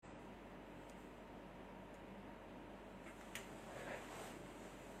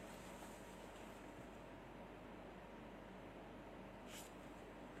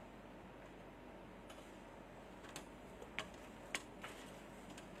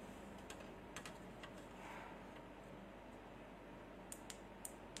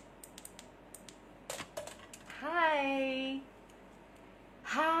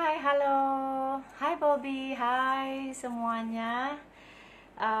semuanya.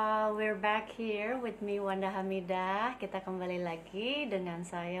 We're back here with me Wanda Hamidah. Kita kembali lagi dengan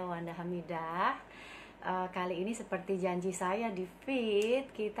saya Wanda Hamidah. Kali ini seperti janji saya di feed,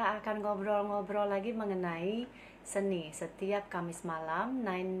 kita akan ngobrol-ngobrol lagi mengenai seni setiap Kamis malam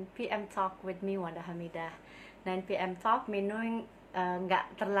 9 PM Talk with me Wanda Hamidah. 9 PM Talk meaning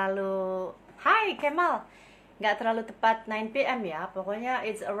nggak terlalu Hai Kemal, nggak terlalu tepat 9 PM ya. Pokoknya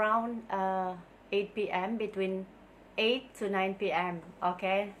it's around 8 PM, between 8 to 9 PM.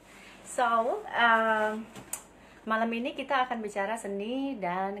 Okay. So, malam ini kita akan bicara seni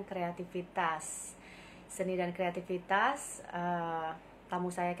dan kreativitas. Seni dan kreativitas, tamu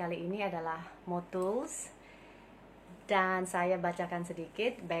saya kali ini adalah Motuls. Dan saya bacakan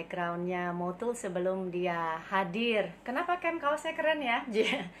sedikit backgroundnya Motuls sebelum dia hadir. Kenapa Kem kaosnya keren ya?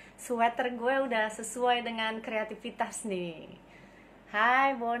 Sweater gue udah sesuai dengan kreativitas nih.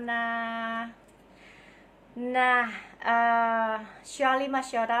 Hai Bona. Nah, Shalima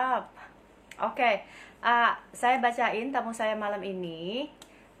shut up. Oke, saya bacain tamu saya malam ini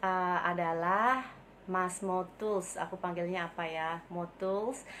adalah Mas Motuls. Aku panggilnya apa ya?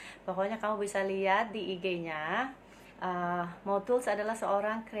 Motuls. Pokoknya kamu bisa lihat di IG-nya. Motuls adalah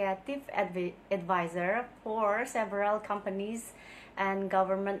seorang creative advisor for several companies and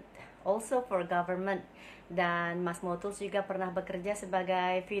government, also for government. Dan Mas Motuls juga pernah bekerja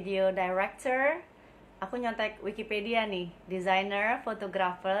sebagai video director. Aku nyontek Wikipedia nih, designer,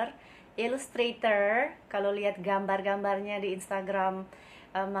 photographer, illustrator. Kalau lihat gambar-gambarnya di Instagram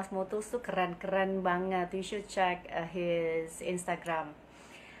Mas Motuls tuh keren-keren banget. You should check his Instagram.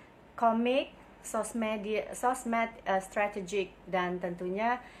 Komik, sosmed strategic, dan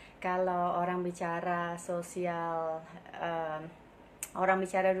tentunya kalau orang bicara sosial, orang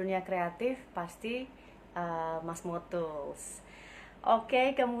bicara dunia kreatif pasti Mas Motuls.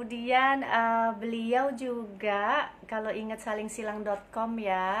 Oke, kemudian beliau juga kalau ingat salingsilang.com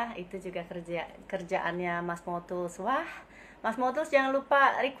ya, itu juga kerjaannya Mas Motuls. Wah, Mas Motuls jangan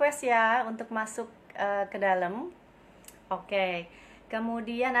lupa request ya untuk masuk ke dalam. Oke,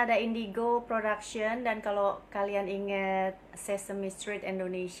 kemudian ada Indigo Production, dan kalau kalian ingat Sesame Street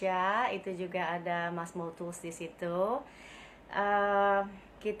Indonesia, itu juga ada Mas Motuls di situ.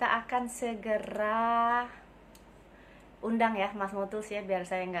 Kita akan segera undang ya Mas Motuls ya, biar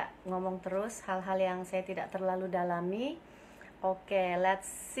saya nggak ngomong terus hal-hal yang saya tidak terlalu dalami. Oke, let's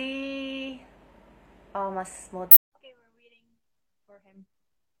see. Oh, Mas Motuls. Okay, we're waiting for him.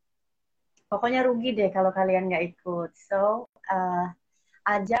 Pokoknya rugi deh kalau kalian nggak ikut. So,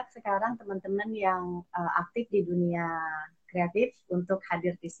 ajak sekarang teman-teman yang aktif di dunia kreatif untuk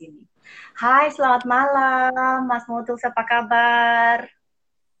hadir di sini. Hai, selamat malam Mas Motuls, apa kabar?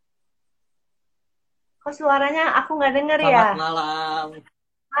 Kok suaranya aku nggak denger ya? Selamat malam.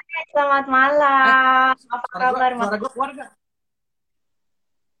 Hai, selamat malam. Apa kabar, Mas? Suara gue keluar gak?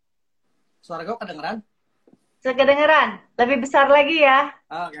 Suara gue kedengeran? Kedengeran? Lebih besar lagi ya?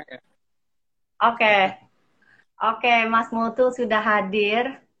 Oke. Oke. Oke, Mas Mutu sudah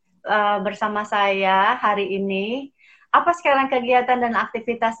hadir bersama saya hari ini. Apa sekarang kegiatan dan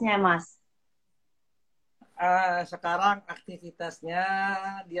aktivitasnya, Mas? Sekarang aktivitasnya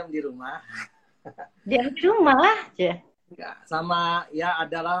diam di rumah. Diam di rumah aja. Ya, sama ya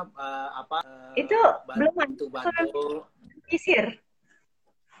adalah Itu belum bantu isir.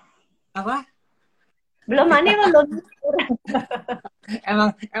 apa? Belum mandi belum isir.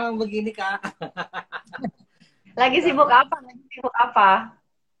 emang begini Kak. Lagi sibuk apa?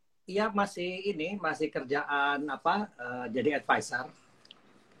 Iya, masih kerjaan jadi advisor.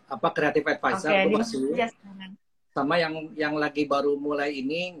 Creative advisor. Oke, Gue masih sama yang lagi baru mulai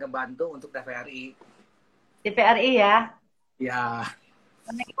ini ngebantu untuk TVRI. TVRI ya? Ya.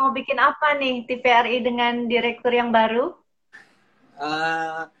 Mau bikin apa nih TVRI dengan direktur yang baru?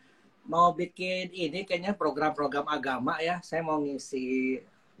 Mau bikin ini kayaknya program-program agama ya. Saya mau ngisi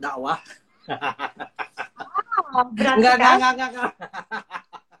dakwah. Berat enggak.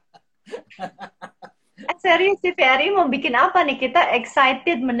 Serius, TVRI mau bikin apa nih? Kita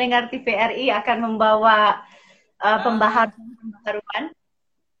excited mendengar TVRI akan membawa pembaharuan.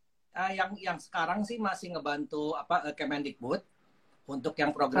 Yang sekarang sih masih ngebantu Kemendikbud untuk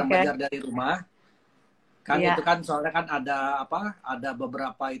yang program belajar dari rumah. Kan itu kan soalnya kan ada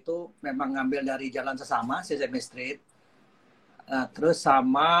beberapa itu memang ngambil dari jalan sesama Sesame Street. Terus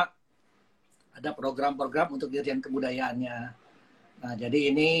sama ada program-program untuk Dirjen Kebudayaannya. Nah, jadi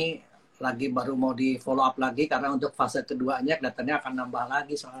ini lagi baru mau di follow up lagi karena untuk fase keduanya kelihatannya akan nambah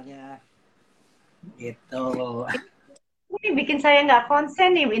lagi soalnya. Gitu. Ini bikin saya nggak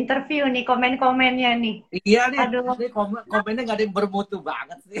konsen nih interview nih, komen-komennya nih. Iya nih, aduh. Komennya nggak ada yang bermutu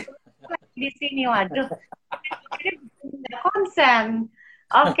banget sih. Di sini, waduh. konsen.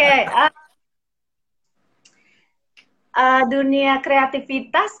 Oke, dunia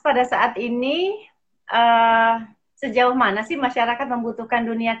kreativitas pada saat ini sejauh mana sih masyarakat membutuhkan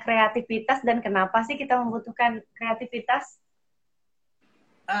dunia kreativitas dan kenapa sih kita membutuhkan kreativitas?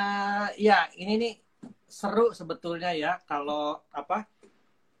 Ya, ini nih seru sebetulnya ya kalau apa?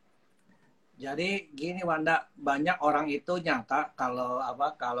 Jadi gini Wanda, banyak orang itu nyangka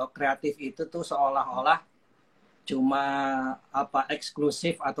kalau kreatif itu tuh seolah-olah cuma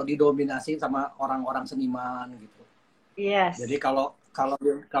eksklusif atau didominasi sama orang-orang seniman gitu. Yes. Jadi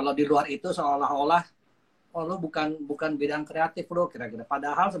kalau di luar itu seolah-olah lo bukan bidang kreatif bro kira-kira.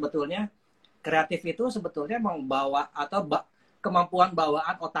 Padahal sebetulnya kreatif itu sebetulnya membawa atau kemampuan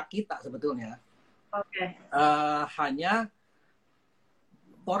bawaan otak kita sebetulnya. Oke. Hanya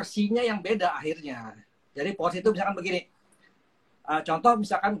porsinya yang beda akhirnya. Jadi porsi itu misalkan begini. Contoh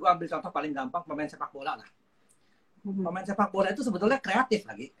misalkan gue ambil contoh paling gampang pemain sepak bola lah. Pemain sepak bola itu sebetulnya kreatif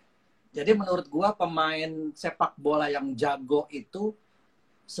lagi. Jadi menurut gue pemain sepak bola yang jago itu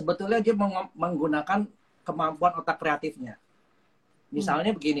sebetulnya dia menggunakan kemampuan otak kreatifnya.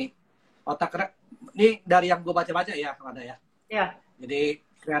 Misalnya begini, ini dari yang gue baca-baca ya, ada ya. Ya. Jadi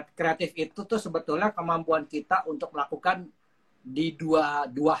kreatif itu tuh sebetulnya kemampuan kita untuk melakukan di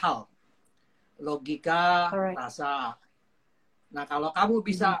dua hal, logika, rasa. Nah kalau kamu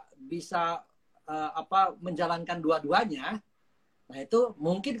bisa menjalankan dua-duanya, nah itu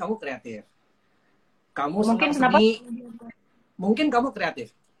mungkin kamu kreatif. Kamu mungkin senang seni, mungkin kamu kreatif.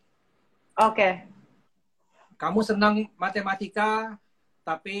 Oke. Kamu senang matematika,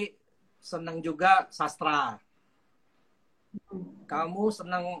 tapi senang juga sastra. Kamu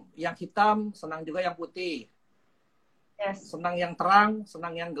senang yang hitam, senang juga yang putih. Yes. Senang yang terang,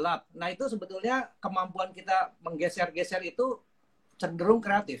 senang yang gelap. Nah itu sebetulnya kemampuan kita menggeser-geser itu cenderung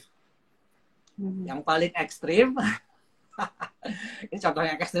kreatif. Yang paling ekstrim, ini contoh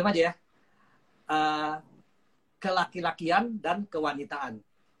yang ekstrim aja ya, kelaki-lakian dan kewanitaan.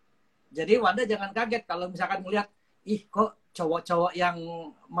 Jadi Wanda jangan kaget kalau misalkan melihat, ih kok cowok-cowok yang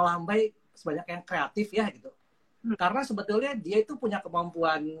melambai sebanyak yang kreatif ya gitu. Karena sebetulnya dia itu punya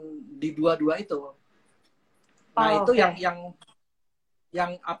kemampuan di dua-dua itu. Nah itu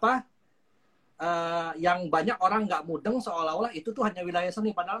yang banyak orang nggak mudeng seolah-olah itu tuh hanya wilayah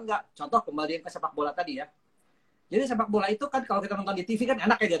seni, padahal nggak. Contoh kembali ke sepak bola tadi ya. Jadi sepak bola itu kan kalau kita nonton di TV kan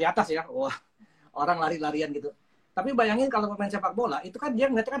enak ya dari atas ya, wah orang lari-larian gitu. Tapi bayangin kalau pemain sepak bola itu kan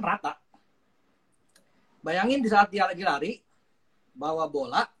dia ngeliatnya kan rata. Bayangin di saat dia lagi lari bawa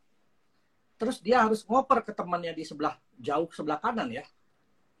bola, terus dia harus ngoper ke temannya di sebelah kanan ya.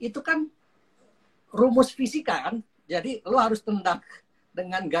 Itu kan rumus fisika kan. Jadi lo harus tendang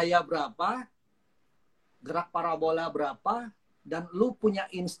dengan gaya berapa, gerak parabola berapa, dan lu punya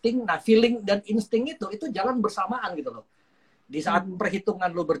insting. Nah feeling dan insting itu jalan bersamaan gitu loh. Di saat perhitungan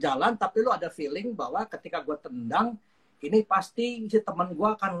lu berjalan, tapi lu ada feeling bahwa ketika gue tendang, ini pasti si teman gue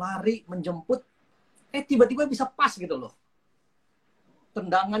akan lari menjemput, tiba-tiba bisa pas gitu loh.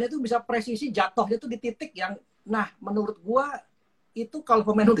 Tendangannya tuh bisa presisi, jatuhnya tuh di titik yang, nah menurut gue itu kalau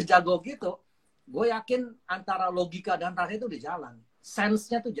pemain udah jago gitu, gue yakin antara logika dan rasa itu udah jalan,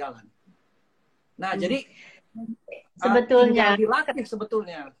 sense-nya tuh jalan. Nah jadi sebetulnya dilatih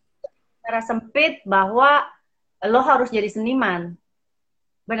sebetulnya. Secara sempit bahwa lo harus jadi seniman,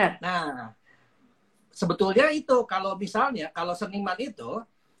 benar? Nah sebetulnya itu kalau misalnya kalau seniman itu,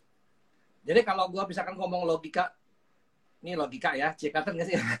 jadi kalau gue misalkan ngomong logika, ini logika ya, cikatan nggak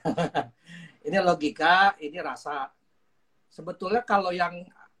sih? Ini logika, ini rasa. Sebetulnya kalau yang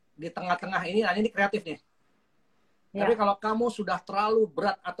di tengah-tengah ini, nah ini kreatif nih. Ya. Tapi kalau kamu sudah terlalu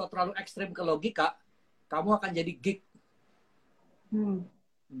berat atau terlalu ekstrim ke logika, kamu akan jadi geek.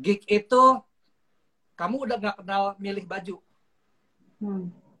 Geek itu, kamu udah nggak kenal milih baju.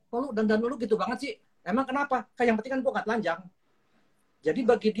 Kok lu dandan dulu gitu banget sih? Emang kenapa? Kayak yang penting kan gue nggak telanjang. Jadi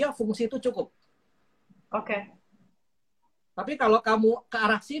bagi dia fungsi itu cukup. Oke. Tapi kalau kamu ke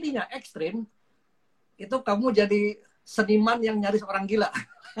arah sininya ekstrim, itu kamu jadi seniman yang nyaris orang gila.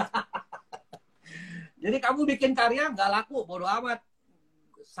 Jadi kamu bikin karya nggak laku, bodo amat.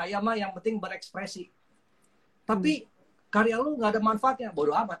 Saya mah yang penting berekspresi. Tapi karya lu nggak ada manfaatnya,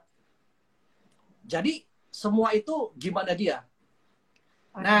 bodo amat. Jadi semua itu gimana dia.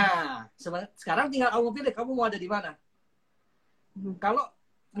 Nah, sekarang tinggal kamu pilih, kamu mau ada di mana. Kalau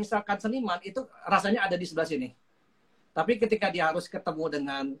misalkan seniman itu rasanya ada di sebelah sini. Tapi ketika dia harus ketemu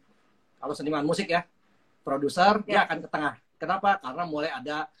dengan, kalau seniman musik ya, produser, dia akan ke tengah. Kenapa? Karena mulai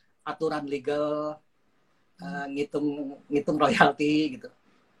ada aturan legal, ngitung royalti gitu.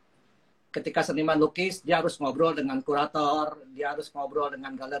 Ketika seniman lukis, dia harus ngobrol dengan kurator, dia harus ngobrol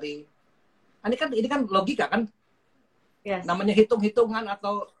dengan galeri. Ini kan logika kan? Yes. Namanya hitung-hitungan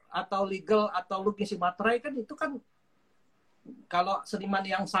atau legal atau lu ngisi materai kan itu kan kalau seniman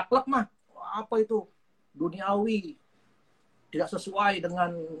yang saklek mah apa itu duniawi, tidak sesuai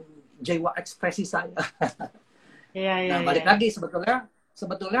dengan jiwa ekspresi saya. Iya, iya, Nah, iya. balik lagi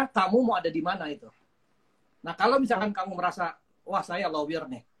sebetulnya kamu mau ada di mana itu. Nah, kalau misalkan kamu merasa wah saya lawyer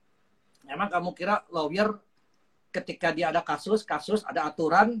nih. Emang kamu kira lawyer ketika dia ada kasus ada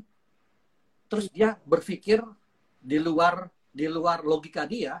aturan terus dia berpikir di luar logika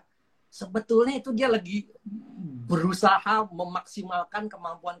dia, sebetulnya itu dia lagi berusaha memaksimalkan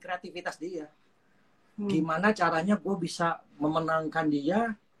kemampuan kreativitas dia. Gimana caranya gue bisa memenangkan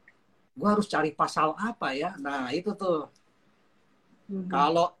dia? Gue harus cari pasal apa ya? Nah itu tuh.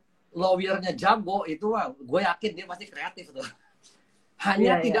 Kalau lawyernya jago itu, gue yakin dia pasti kreatif tuh.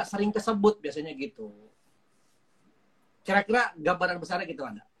 Hanya tidak sering kesebut biasanya gitu. Kira-kira gambaran besarnya gitu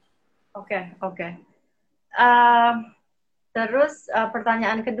Anda. Oke. Terus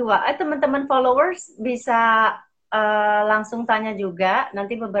pertanyaan kedua, teman-teman followers bisa langsung tanya juga.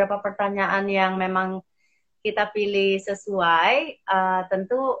 Nanti beberapa pertanyaan yang memang kita pilih sesuai,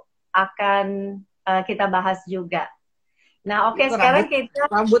 tentu akan kita bahas juga. Nah, oke, sekarang kita...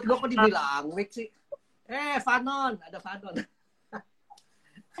 Rambut gue kok dibilang wig sih? Fanon, ada Fanon.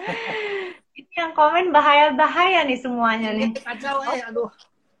 Ini yang komen bahaya-bahaya nih semuanya nih. Kacau, aduh.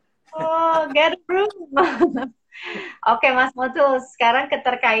 Oh, get a room. Oke, Mas Motul, sekarang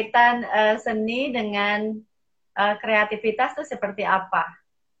keterkaitan seni dengan kreativitas itu seperti apa?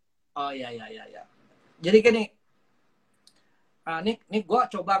 Oh iya. Jadi gini, nih gue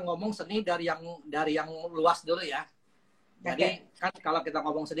coba ngomong seni dari yang luas dulu ya. Jadi kan kalau kita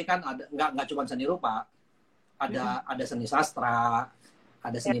ngomong seni kan ada nggak cuma seni rupa, ada seni sastra,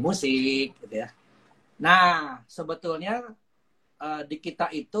 ada seni musik, gitu ya. Nah sebetulnya di kita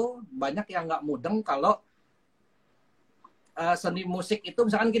itu banyak yang nggak mudeng kalau seni musik itu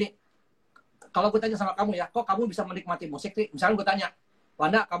misalkan gini, kalau gue tanya sama kamu ya, kok kamu bisa menikmati musik sih? Misalkan gue tanya,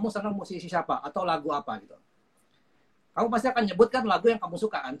 Wanda, kamu senang musisi siapa atau lagu apa gitu? Kamu pasti akan nyebutkan lagu yang kamu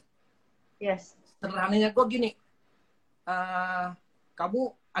suka kan? Yes. Sederhananya gue gini, kamu,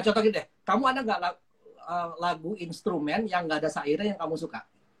 contoh gini deh, kamu ada nggak lagu instrumen yang nggak ada sairnya yang kamu suka?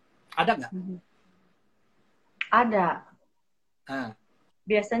 Ada nggak? Ada. Nah,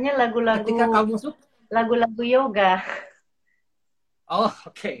 biasanya lagu-lagu ketika kamu suka, lagu-lagu yoga. Oh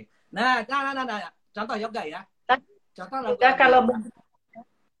oke. Nah, contoh yoga ya. Contoh lagu kalau yoga.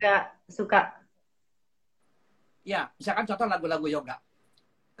 Nggak suka. Ya, misalkan contoh lagu-lagu yoga.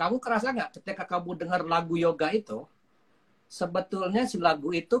 Kamu kerasa nggak ketika kamu dengar lagu yoga itu, sebetulnya si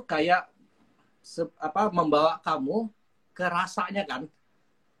lagu itu kayak membawa kamu ke rasanya kan?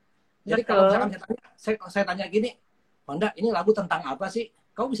 Jadi kalau misalkan saya tanya gini, Honda, ini lagu tentang apa sih?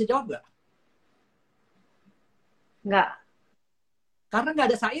 Kamu bisa jawab nggak? Nggak. Karena nggak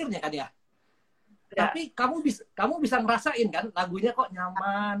ada sairnya kan ya? Tapi kamu bisa ngerasain kan lagunya kok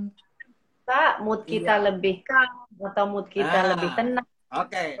nyaman. Mood kita lebih calm atau mood kita lebih tenang.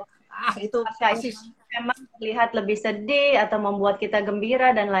 Oke. Itu persis. Memang terlihat lebih sedih atau membuat kita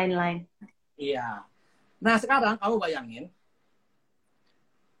gembira dan lain-lain. Iya. Nah sekarang kamu bayangin,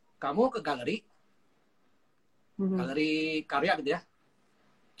 kamu ke galeri karya gitu ya.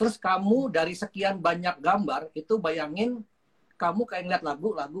 Terus kamu dari sekian banyak gambar itu bayangin kamu kayak ngeliat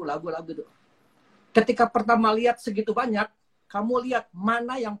lagu gitu. Ketika pertama lihat segitu banyak, kamu lihat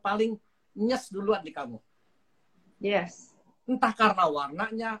mana yang paling nyes duluan di kamu. Yes. Entah karena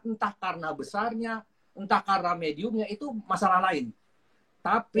warnanya, entah karena besarnya, entah karena mediumnya, itu masalah lain.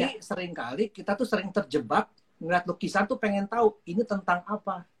 Tapi seringkali kita tuh sering terjebak ngeliat lukisan tuh pengen tahu ini tentang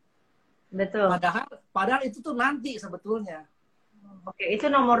apa. Betul. Padahal itu tuh nanti sebetulnya. Oke,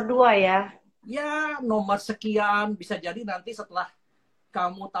 itu nomor 2 ya. Ya, nomor sekian bisa jadi nanti setelah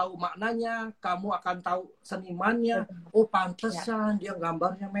kamu tahu maknanya, kamu akan tahu senimannya. Oh, pantesan dia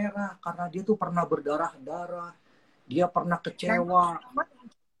gambarnya merah karena dia tuh pernah berdarah-darah. Dia pernah kecewa.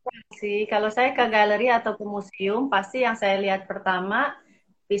 Sih, kalau saya ke galeri atau ke museum, pasti yang saya lihat pertama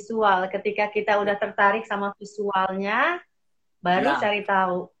visual. Ketika kita udah tertarik sama visualnya, baru cari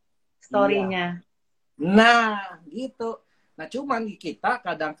tahu story-nya. Nah, gitu. Nah, cuman kita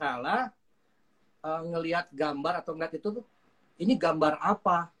kadang-kala ngelihat gambar atau ngeliat itu tuh, ini gambar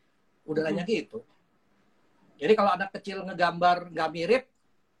apa? Udah nanya gitu. Jadi kalau anak kecil ngegambar nggak mirip,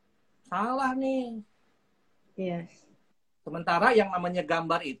 salah nih. Yes. Sementara yang namanya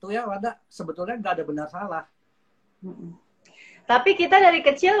gambar itu ya, Wanda, sebetulnya nggak ada benar salah. Tapi kita dari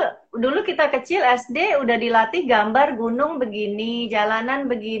kecil, dulu kita kecil SD udah dilatih gambar gunung begini, jalanan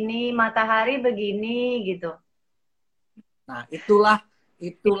begini, matahari begini, gitu. Nah, itulah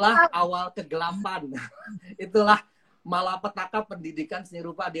awal kegelapan. Itulah malapetaka pendidikan seni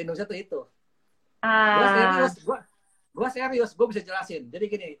rupa di Indonesia tuh itu. Gue Ah, serius, gue bisa jelasin. Jadi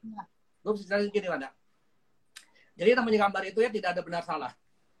gini, gue bisa jelasin gini, Wanda. Jadi namanya gambar itu ya tidak ada benar salah.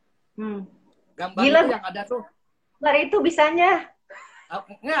 hmm. Gambar Gila, itu yang ada tuh, gambar itu bisanya.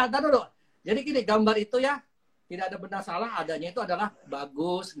 nggak, ada dulu. Jadi gini, gambar itu ya tidak ada benar salah, adanya itu adalah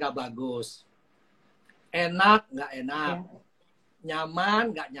bagus, nggak bagus. Enak, nggak enak. Ya. Nyaman,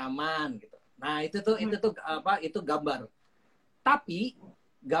 nggak nyaman gitu. Nah, itu tuh apa? Itu gambar. Tapi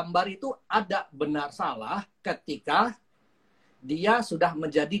gambar itu ada benar salah ketika dia sudah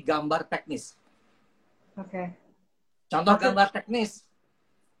menjadi gambar teknis. Oke. Contoh Maksud, gambar teknis.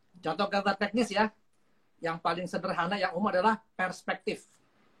 Contoh gambar teknis ya. Yang paling sederhana yang umum adalah perspektif.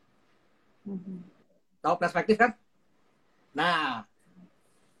 Tahu perspektif kan? Nah,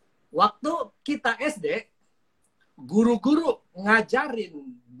 waktu kita SD, guru-guru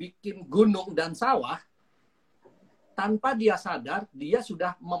ngajarin bikin gunung dan sawah, tanpa dia sadar, dia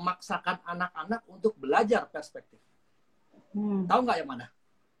sudah memaksakan anak-anak untuk belajar perspektif. Tahu nggak yang mana?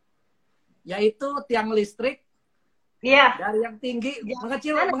 Yaitu tiang listrik iya. dari yang tinggi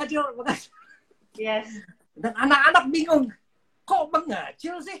mengecil, Mana? mengecil, mengecil. Yes. Dan anak-anak bingung, kok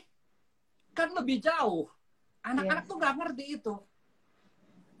mengecil sih? Kan lebih jauh. Anak-anak tuh nggak ngerti itu.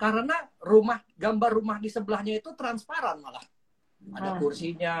 Karena gambar rumah di sebelahnya itu transparan malah. Ada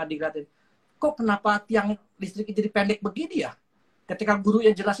kursinya, dilihatin. Kok kenapa tiang listrik jadi pendek begini ya? Ketika guru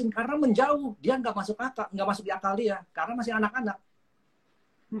yang jelasin karena menjauh, dia nggak masuk di akal dia, karena masih anak-anak.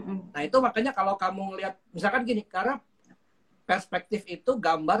 Nah itu makanya kalau kamu ngelihat, misalkan gini, karena perspektif itu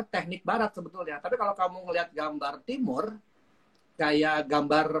gambar teknik barat sebetulnya. Tapi kalau kamu ngelihat gambar timur, kayak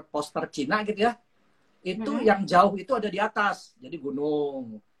gambar poster Cina gitu ya, itu yang jauh itu ada di atas, jadi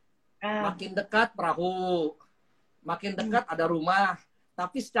gunung. Makin dekat perahu, makin dekat ada rumah,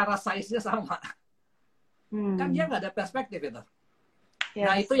 tapi secara size-nya sama. Kan dia nggak ada perspektif itu. Yes.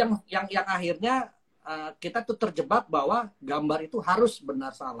 Nah itu yang akhirnya kita tuh terjebak bahwa gambar itu harus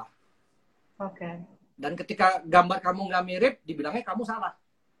benar salah. Oke. Dan ketika gambar kamu nggak mirip, dibilangnya kamu salah.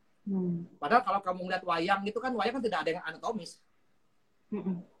 Padahal kalau kamu ngeliat wayang itu kan, wayang kan tidak ada yang anatomis.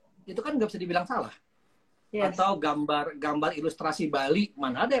 Itu kan nggak bisa dibilang salah. Yes. Atau gambar ilustrasi Bali,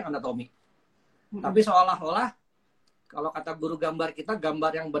 mana ada yang anatomi. Tapi seolah-olah kalau kata guru gambar kita,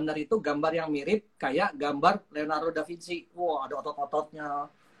 gambar yang benar itu gambar yang mirip kayak gambar Leonardo da Vinci. Wah, ada otot-ototnya,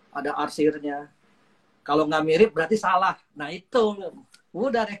 ada arsirnya. Kalau nggak mirip berarti salah. Nah itu,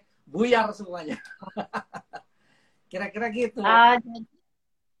 udah deh, buyar semuanya. Kira-kira gitu.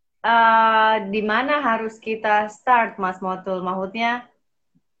 Di mana harus kita start, Mas Motul? Maksudnya,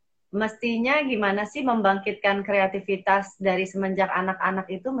 mestinya gimana sih membangkitkan kreativitas dari semenjak anak-anak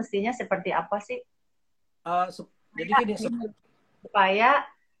itu? Mestinya seperti apa sih? Jadi gini, supaya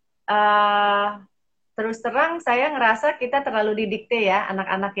terus terang saya ngerasa kita terlalu didikte ya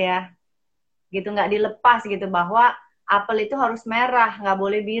anak-anak ya, gitu, nggak dilepas gitu bahwa apel itu harus merah, nggak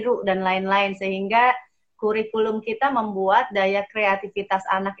boleh biru dan lain-lain, sehingga kurikulum kita membuat daya kreativitas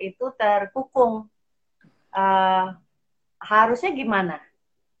anak itu terkukung. Harusnya gimana?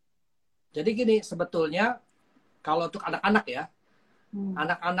 Jadi gini, sebetulnya kalau untuk anak-anak ya,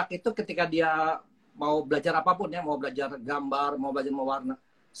 anak-anak itu ketika dia mau belajar apapun ya, mau belajar gambar, mau belajar mewarna,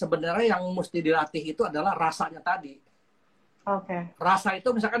 sebenarnya yang mesti dilatih itu adalah rasanya tadi. Oke. Rasa itu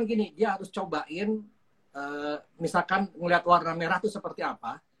misalkan gini, dia harus cobain, misalkan ngelihat warna merah itu seperti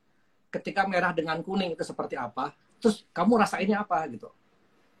apa, ketika merah dengan kuning itu seperti apa, terus kamu rasainnya apa gitu.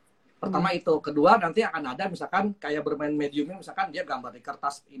 Pertama itu, kedua nanti akan ada misalkan kayak bermain mediumnya, misalkan dia gambar di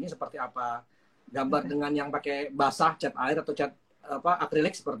kertas ini seperti apa, gambar dengan yang pakai basah, cat air atau cat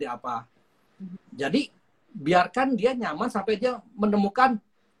akrilik seperti apa. Jadi biarkan dia nyaman sampai dia menemukan,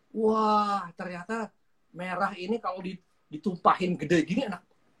 wah ternyata merah ini kalau ditumpahin gede gini enak,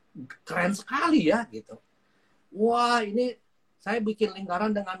 keren sekali ya gitu. Wah ini saya bikin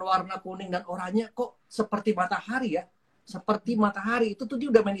lingkaran dengan warna kuning dan oranye kok seperti matahari ya. Seperti matahari itu tuh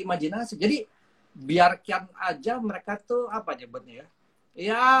dia udah main imajinasi. Jadi biarkan aja mereka tuh apa nyebutnya ya,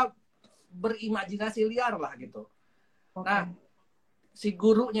 ya berimajinasi liar lah gitu. Nah si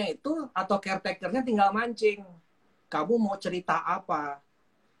gurunya itu atau caretakernya tinggal mancing. Kamu mau cerita apa?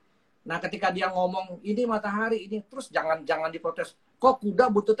 Nah, ketika dia ngomong ini matahari ini, terus jangan diprotes. Kok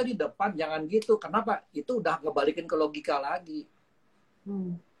kuda bututnya di depan? Jangan gitu. Kenapa? Itu udah ngebalikin ke logika lagi.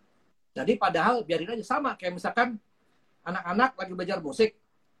 Jadi padahal biarin aja, sama kayak misalkan anak-anak lagi belajar musik,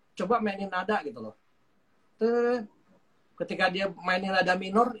 coba mainin nada gitu loh. Ketika dia mainin nada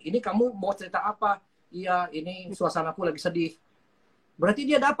minor, ini kamu mau cerita apa? Iya, ini suasanaku lagi sedih. Berarti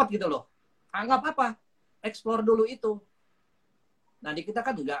dia dapat gitu loh. Anggap apa? Explore dulu itu. Nah di kita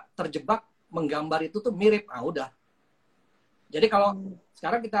kan nggak terjebak menggambar itu tuh mirip. Ah udah. Jadi kalau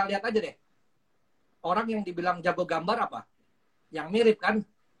sekarang kita lihat aja deh, orang yang dibilang jago gambar apa? Yang mirip kan?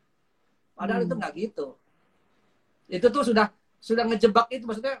 Padahal itu nggak gitu. Itu tuh sudah ngejebak itu,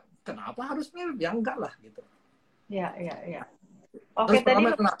 maksudnya kenapa harus mirip? Ya enggak lah gitu. Ya, ya, ya. Terus Oke, tadi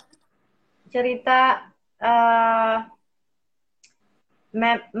cerita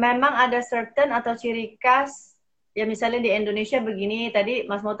memang ada certain atau ciri khas, ya misalnya di Indonesia begini, tadi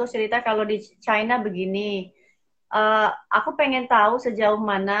Mas Moto cerita kalau di China begini. Aku pengen tahu sejauh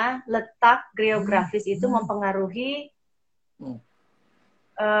mana letak geografis itu mempengaruhi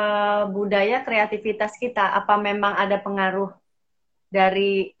budaya kreativitas kita. Apa memang ada pengaruh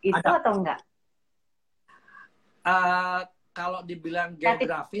dari itu atau enggak? Kalau dibilang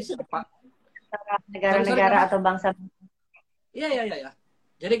geografis, negara-negara atau bangsa. Iya.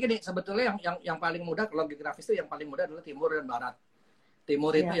 Jadi gini, sebetulnya yang paling mudah kalau geografis itu yang paling mudah adalah timur dan barat.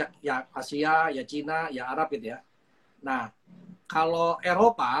 Timur itu ya Asia, ya Cina, ya Arab gitu ya. Nah, kalau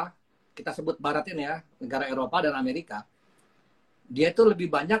Eropa, kita sebut barat ini ya, negara Eropa dan Amerika, dia itu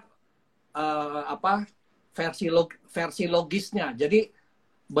lebih banyak versi logisnya. Jadi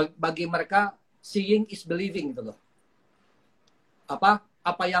bagi mereka seeing is believing gitu loh.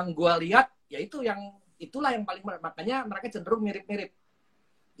 Apa yang gue lihat, ya itulah yang paling, makanya mereka cenderung mirip-mirip.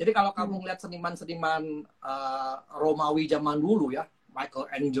 Jadi kalau kamu ngeliat seniman-seniman Romawi zaman dulu ya,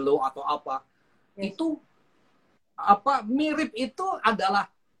 Michelangelo atau apa, itu mirip itu adalah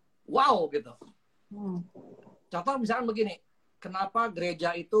wow gitu. Contoh misalkan begini, kenapa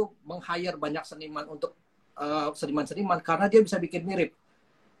gereja itu meng-hire banyak seniman untuk seniman-seniman, karena dia bisa bikin mirip.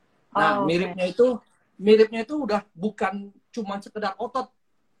 Nah, miripnya itu udah bukan cuma sekedar otot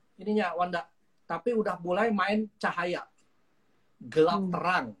ininya Wanda, tapi udah mulai main cahaya, gelap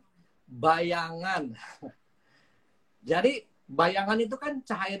terang, bayangan. Jadi bayangan itu kan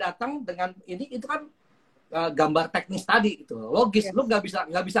cahaya datang dengan itu kan gambar teknis tadi itu logis, lu nggak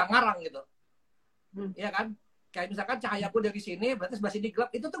bisa ngarang gitu, ya kan? Kayak misalkan cahayaku dari sini berarti sebelah sini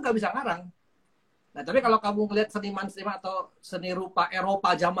gelap, itu tuh nggak bisa ngarang. Nah tapi kalau kamu ngeliat seniman-seniman atau seni rupa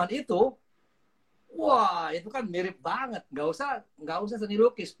Eropa zaman itu, wah itu kan mirip banget. Nggak usah seni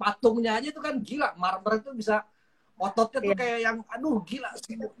lukis, patungnya aja itu kan gila, marmer itu bisa ototnya tuh kayak yang aduh gila,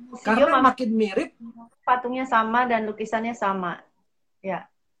 karena makin mirip, patungnya sama dan lukisannya sama, ya.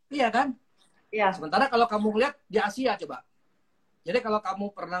 Iya kan? Ya. Sementara kalau kamu lihat di Asia coba, jadi kalau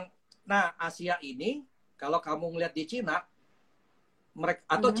kamu pernah, nah Asia ini kalau kamu ngeliat di Cina, mereka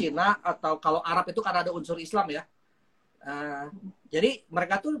atau Cina atau kalau Arab itu karena ada unsur Islam ya, jadi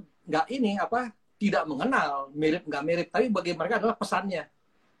mereka tuh nggak tidak mengenal mirip nggak mirip, tapi bagi mereka adalah pesannya.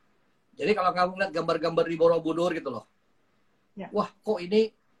 Jadi kalau kamu lihat gambar-gambar di Borobudur gitu loh, wah kok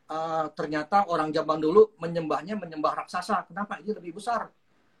ini ternyata orang zaman dulu menyembah raksasa, kenapa ini lebih besar?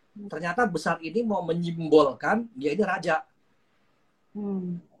 Ternyata besar ini mau menyimbolkan dia ini raja.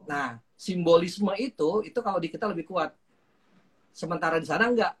 Nah, simbolisme itu kalau di kita lebih kuat. Sementara di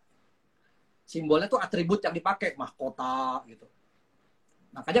sana enggak. Simbolnya tuh atribut yang dipakai, mahkota gitu.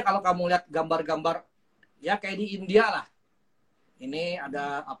 Makanya kalau kamu lihat gambar-gambar ya kayak di India lah. Ini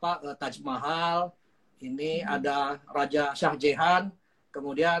ada Taj Mahal, ini ada Raja Shah Jahan,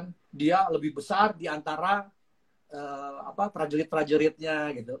 kemudian dia lebih besar di antara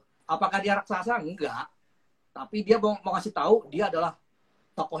prajurit-prajuritnya gitu. Apakah dia raksasa? Enggak. Tapi dia mau kasih tahu dia adalah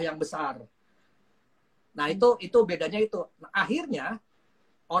tokoh yang besar. Nah, itu bedanya itu. Nah, akhirnya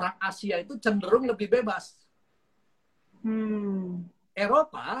orang Asia itu cenderung lebih bebas.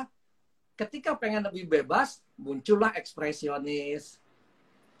 Eropa ketika pengen lebih bebas, muncullah ekspresionis,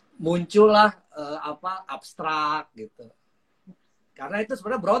 muncullah abstrak gitu. Karena itu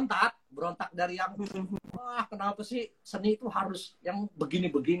sebenarnya berontak dari yang wah kenapa sih seni itu harus yang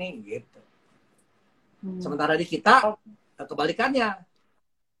begini-begini gitu. Sementara di kita kebalikannya,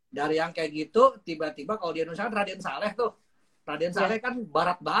 dari yang kayak gitu tiba-tiba kalau di Indonesia kan Raden Saleh kan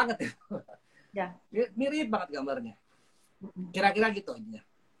barat banget ya. Mirip banget gambarnya. Kira-kira gitu aja.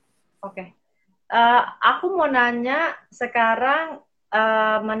 Oke. Aku mau nanya sekarang,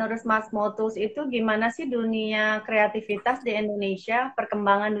 menurut Mas Motus itu gimana sih dunia kreativitas di Indonesia,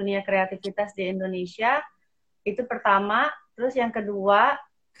 perkembangan dunia kreativitas di Indonesia, itu pertama. Terus yang kedua,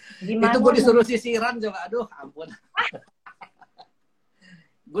 gimana? Itu gue disuruh sisiran coba, aduh ampun.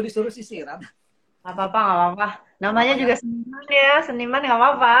 Gue disuruh sisiran. Gak apa-apa. Namanya juga seniman ya, seniman gak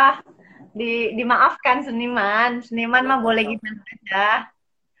apa-apa. Dimaafkan seniman mah boleh gimana aja.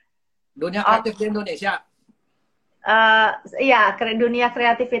 Dunia kreatif di Indonesia. Iya, dunia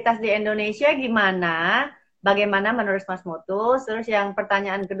kreativitas di Indonesia gimana? Bagaimana menurut Mas Motus? Terus yang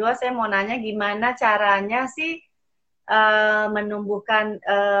pertanyaan kedua saya mau nanya gimana caranya sih menumbuhkan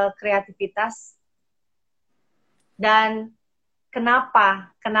kreativitas dan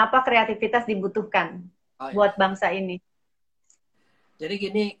kenapa kreativitas dibutuhkan Oh, ya. buat bangsa ini? Jadi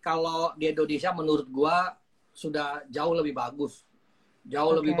gini, kalau di Indonesia menurut gua sudah jauh lebih bagus.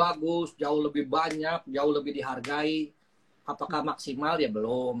 Jauh lebih Oke. bagus, jauh lebih banyak, jauh lebih dihargai. Apakah maksimal? Ya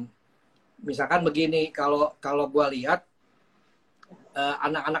belum. Misalkan begini, kalau kalau gua lihat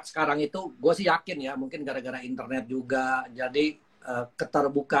anak-anak sekarang itu, gue sih yakin ya, mungkin gara-gara internet juga. Jadi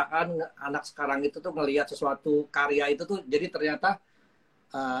keterbukaan anak sekarang itu tuh ngelihat sesuatu karya itu tuh, jadi ternyata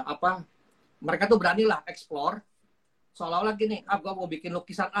apa? Mereka tuh beranilah explore seolah-olah gini, gue mau bikin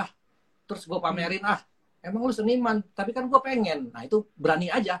lukisan terus gue pamerin emang lu seniman, tapi kan gue pengen. Nah itu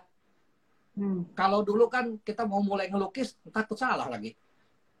berani aja. Kalau dulu kan kita mau mulai ngelukis takut salah lagi.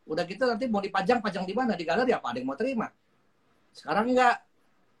 Udah gitu nanti mau dipajang di mana, di galeri, apa ada yang mau terima. Sekarang enggak,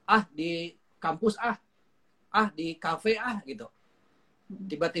 di kampus di kafe gitu.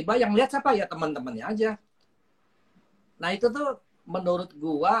 Tiba-tiba yang lihat siapa ya, teman-temannya aja. Nah itu tuh menurut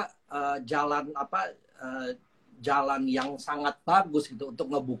gua jalan yang sangat bagus gitu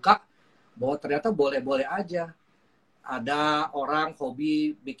untuk ngebuka bahwa ternyata boleh-boleh aja. Ada orang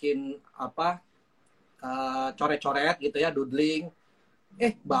hobi bikin coret-coret gitu ya, doodling.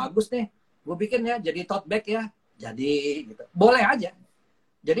 Bagus nih, gue bikin ya jadi tote bag ya, jadi gitu. Boleh aja.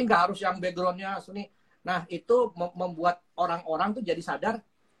 Jadi nggak harus yang backgroundnya seni. Nah itu membuat orang-orang tuh jadi sadar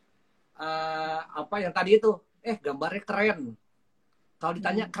yang tadi itu, gambarnya keren. Kalau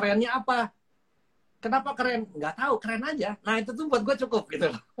ditanya kerennya apa? Kenapa keren? Nggak tahu, keren aja. Nah itu tuh buat gue cukup gitu.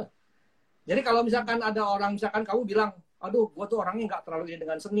 Jadi kalau misalkan ada orang, misalkan kamu bilang, aduh gue tuh orangnya nggak terlalu ini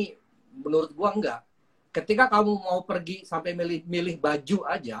dengan seni. Menurut gue enggak. Ketika kamu mau pergi sampai milih baju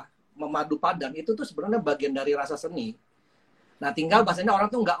aja, memadu padan, itu tuh sebenarnya bagian dari rasa seni. Nah tinggal bahasanya orang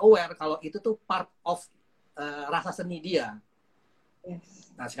tuh nggak aware kalau itu tuh part of rasa seni dia.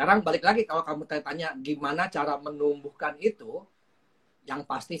 Nah sekarang balik lagi, kalau kamu tanya gimana cara menumbuhkan itu, yang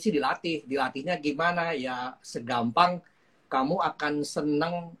pasti sih dilatih. Dilatihnya gimana? Ya segampang kamu akan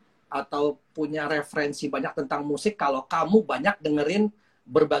seneng atau punya referensi banyak tentang musik kalau kamu banyak dengerin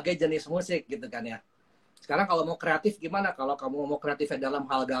berbagai jenis musik gitu kan ya. Sekarang kalau mau kreatif gimana? Kalau kamu mau kreatifnya dalam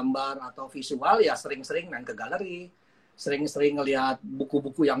hal gambar atau visual, ya sering-sering main ke galeri, sering-sering ngelihat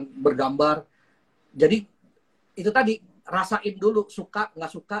buku-buku yang bergambar. Jadi itu tadi, rasain dulu, suka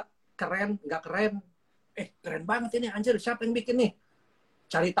nggak suka, keren nggak keren. Keren banget ini, anjir, siapa yang bikin nih?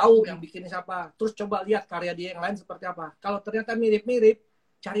 Cari tahu yang bikinnya siapa. Terus coba lihat karya dia yang lain seperti apa. Kalau ternyata mirip-mirip,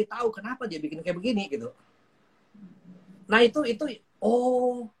 cari tahu kenapa dia bikin kayak begini gitu. Nah itu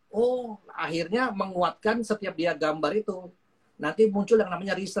akhirnya menguatkan setiap dia gambar itu. Nanti muncul yang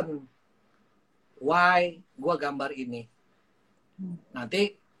namanya reason. Why gue gambar ini.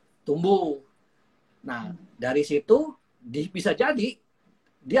 Nanti tumbuh. Nah dari situ bisa jadi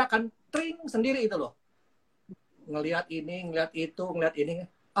dia akan tring sendiri itu loh. Ngelihat ini, ngelihat itu, ngelihat ini.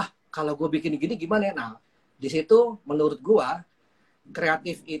 Kalau gue bikin gini gimana ya? Nah di situ menurut gue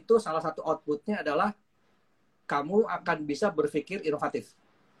kreatif itu salah satu outputnya adalah kamu akan bisa berpikir inovatif.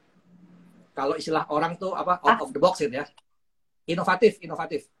 Kalau istilah orang tuh out of the box gitu ya. Inovatif.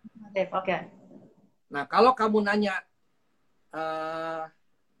 Oke. Nah, kalau kamu nanya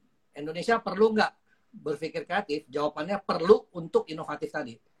Indonesia perlu nggak berpikir kreatif? Jawabannya perlu untuk inovatif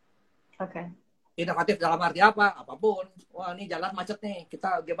tadi. Oke. Inovatif dalam arti apa? Apapun. Wah, ini jalan macet nih.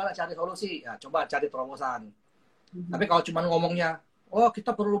 Kita gimana cari solusi? Ya, coba cari terobosan. Tapi kalau cuma ngomongnya,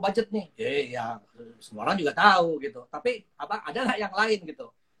 kita perlu budget nih. Ya, semua orang juga tahu gitu. Tapi ada nggak yang lain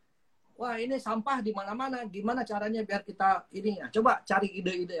gitu? Wah, ini sampah di mana-mana. Gimana caranya biar kita ini? Ya, coba cari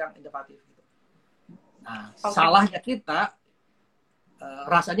ide-ide yang inovatif. Gitu. Nah, salahnya kita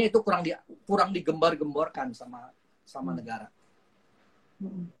rasanya itu kurang digembar-gemborkan sama negara.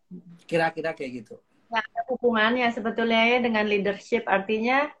 Kira-kira kayak gitu. Nah, ada hubungannya sebetulnya ya dengan leadership.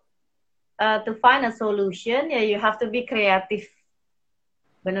 Artinya to find a solution, ya you have to be kreatif.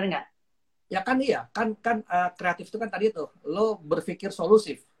 Bener nggak? Ya kan iya, kan kreatif itu kan tadi tuh, lo berpikir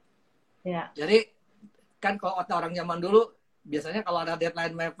solusif. Ya. Jadi kan kalau orang zaman dulu biasanya kalau ada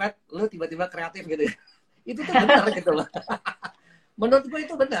deadline mepet, lo tiba-tiba kreatif gitu ya. Itu tuh benar gitu loh. Menurut gue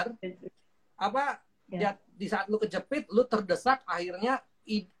itu benar. Di saat lo kejepit, lo terdesak, akhirnya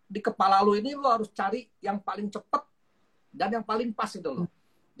di kepala lo ini lo harus cari yang paling cepat dan yang paling pas gitu loh.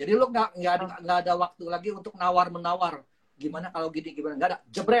 Jadi lo nggak ada waktu lagi untuk nawar-menawar. Gimana kalau gini, gimana? Nggak ada,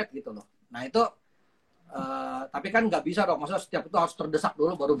 jebret gitu loh. Nah itu, tapi kan nggak bisa dong. Maksudnya setiap itu harus terdesak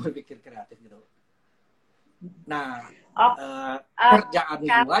dulu baru berpikir kreatif gitu loh. Nah, kerjaan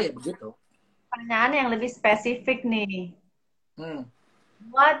gua ya begitu. Pertanyaan yang lebih spesifik nih.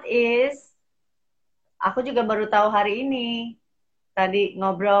 What is, aku juga baru tahu hari ini. Tadi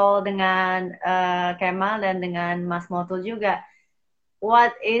ngobrol dengan Kemal dan dengan Mas Motul juga.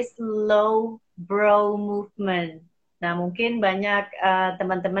 what is low brow movement? Nah, mungkin banyak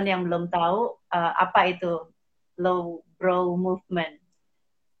teman-teman yang belum tahu apa itu low brow movement.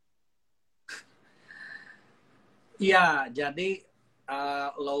 Iya, jadi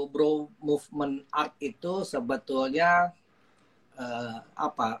low brow movement art itu sebetulnya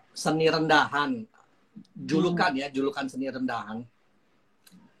apa, seni rendahan, julukan seni rendahan.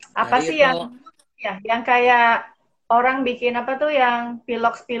 Apa Jadi sih itu yang kayak orang bikin apa tuh yang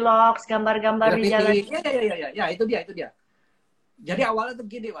piloks-piloks, gambar-gambar di jalan? graffiti, ya itu dia. Jadi awalnya tuh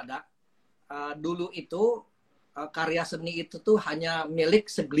gini, Wada. Dulu itu karya seni itu tuh hanya milik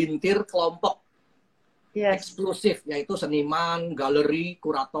segelintir kelompok eksklusif, yaitu seniman, galeri,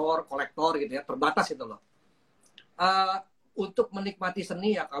 kurator, kolektor gitu ya, terbatas itu loh. Untuk menikmati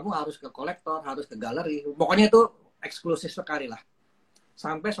seni ya kamu harus ke kolektor, harus ke galeri, pokoknya itu eksklusif sekali lah.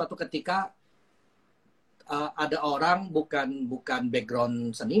 Sampai suatu ketika ada orang bukan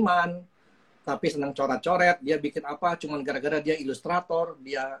background seniman, tapi senang coret-coret, dia bikin apa, cuman gara-gara dia ilustrator,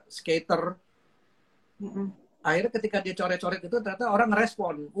 dia skater. Akhirnya ketika dia coret-coret itu ternyata orang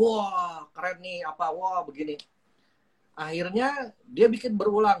ngerespon, wah keren nih, apa, wah begini. Akhirnya dia bikin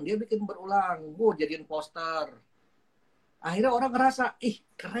berulang, jadiin poster. Akhirnya orang ngerasa, ih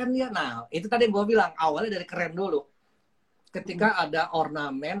keren ya. Nah itu tadi yang gue bilang, awalnya dari keren dulu. Ketika ada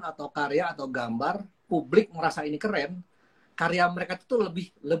ornamen atau karya atau gambar, publik merasa ini keren, karya mereka itu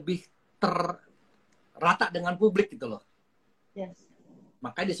lebih terrata dengan publik gitu loh. Yes.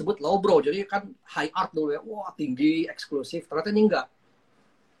 Makanya disebut lowbrow. Jadi kan high art dulu ya, wah tinggi, eksklusif. Ternyata ini enggak.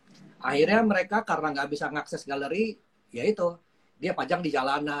 Akhirnya mereka karena nggak bisa ngakses galeri, ya itu dia pajang di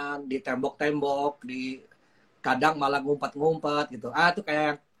jalanan, di tembok-tembok, di kadang malah ngumpet-ngumpet gitu. Itu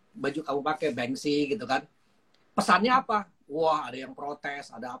kayak baju kamu pakai Banksy gitu kan. Pesannya apa? Wah ada yang protes,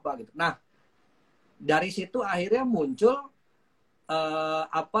 ada apa gitu. Nah dari situ akhirnya muncul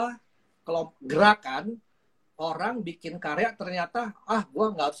gerakan orang bikin karya, ternyata gue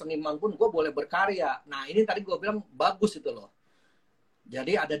nggak harus seniman pun gue boleh berkarya. Nah ini tadi gue bilang bagus itu loh.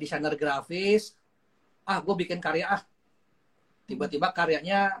 Jadi ada desainer grafis, gue bikin karya tiba-tiba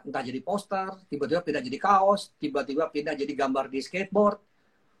karyanya entah jadi poster, tiba-tiba pindah jadi kaos, tiba-tiba pindah jadi gambar di skateboard.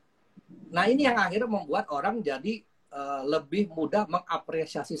 Nah ini yang akhirnya membuat orang jadi lebih mudah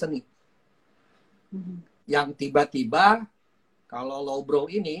mengapresiasi seni. Yang tiba-tiba kalau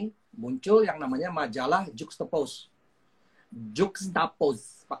lowbrow ini muncul yang namanya majalah Juxtapose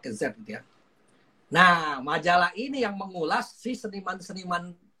pakai Z gitu ya. Nah majalah ini yang mengulas si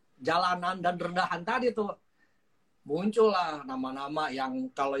seniman-seniman jalanan dan rendahan tadi tuh. Muncullah nama-nama yang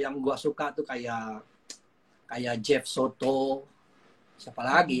kalau yang gua suka tuh kayak Jeff Soto, siapa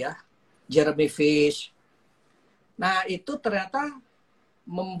lagi ya, Jeremy Fish. Nah itu ternyata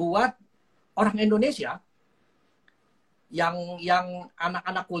membuat orang Indonesia yang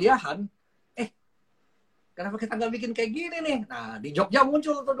anak-anak kuliahan, kenapa kita nggak bikin kayak gini nih? Nah di Jogja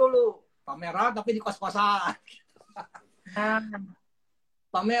muncul tuh dulu pameran tapi di kos-kosan,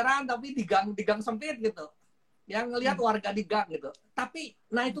 pameran tapi di gang sempit gitu, yang ngelihat warga di gang gitu. Tapi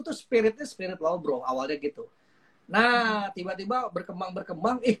nah itu tuh spirit lowbrow awalnya gitu. Nah tiba-tiba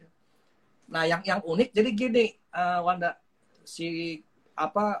berkembang, nah yang unik jadi gini, Wanda, si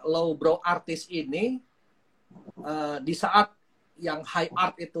lowbrow artis ini di saat yang high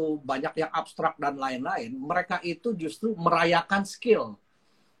art itu banyak yang abstrak dan lain-lain, mereka itu justru merayakan skill.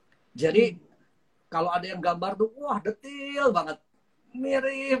 Jadi kalau ada yang gambar tuh wah detail banget,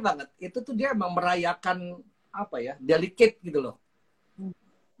 mirip banget, itu tuh dia emang merayakan delicate gitu loh.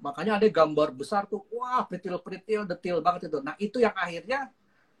 Makanya ada gambar besar tuh wah pretil detail banget itu. Nah itu yang akhirnya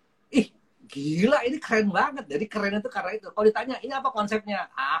gila ini keren banget. Jadi keren itu karena itu. Kalau ditanya ini apa konsepnya,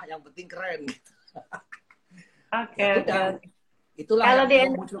 yang penting keren gitu. Oke. Itulah kalau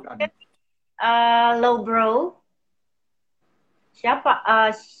yang di memunculkan. Lowbrow,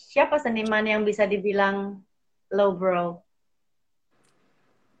 siapa seniman yang bisa dibilang lowbrow?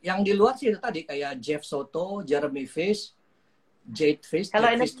 Yang di luar sih itu tadi kayak Jeff Soto, Jeremy Fish, Jade Fish.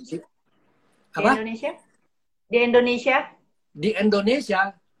 Kalau Indonesia? Di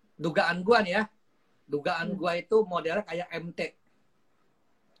Indonesia, dugaan gua nih ya, gua itu modelnya kayak MT.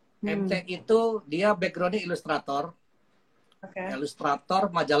 MT itu dia backgroundnya ilustrator, ilustrator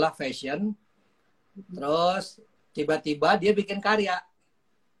majalah fashion, terus tiba-tiba dia bikin karya.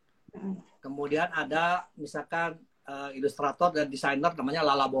 Kemudian ada misalkan ilustrator dan desainer namanya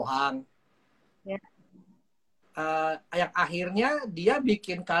Lala Bohang. Yang akhirnya dia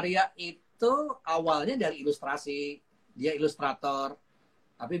bikin karya itu awalnya dari ilustrasi, dia ilustrator,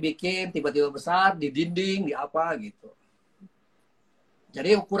 tapi bikin tiba-tiba besar di dinding, di apa gitu.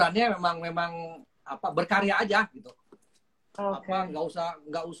 Jadi ukurannya memang berkarya aja gitu. apa Oke.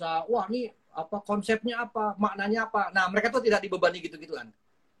 nggak usah wah nih apa konsepnya apa maknanya apa. Nah mereka tuh tidak dibebani gitu-gituan.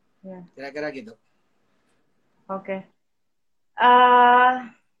 Ya. Kira-kira gitu. Oke. Eh,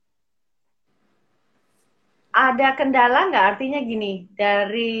 ada kendala nggak? Artinya gini,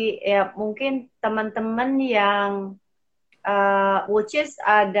 dari ya mungkin teman-teman yang which is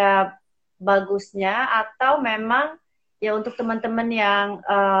ada bagusnya atau memang ya untuk teman-teman yang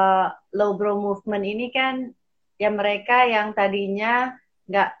low brow movement ini kan ya mereka yang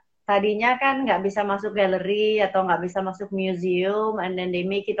nggak tadinya kan nggak bisa masuk galeri atau nggak bisa masuk museum and then they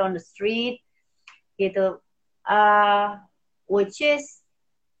make it on the street gitu. Uh, which is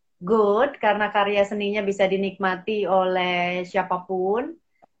good karena karya seninya bisa dinikmati oleh siapapun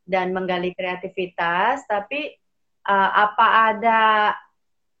dan menggali kreativitas, tapi apa ada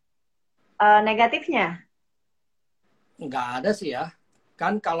negatifnya? Nggak ada sih ya.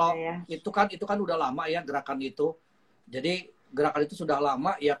 Kan kalau Ya. itu kan udah lama ya gerakan itu. Jadi gerakan itu sudah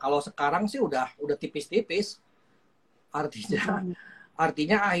lama ya kalau sekarang sih udah tipis-tipis. Artinya Hmm.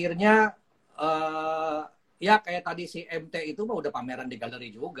 artinya akhirnya ya kayak tadi si MT itu mah udah pameran di galeri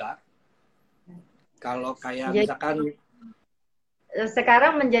juga. Kalau kayak Jadi misalkan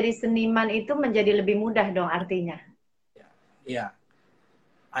sekarang menjadi seniman itu menjadi lebih mudah dong artinya. ya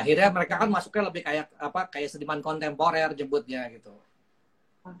akhirnya mereka kan masuknya lebih kayak apa kayak seniman kontemporer jemputnya gitu.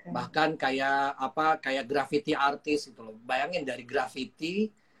 Okay. Bahkan kayak apa kayak graffiti artis gitu loh. Bayangin dari graffiti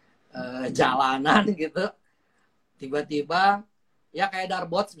jalanan gitu tiba-tiba ya kayak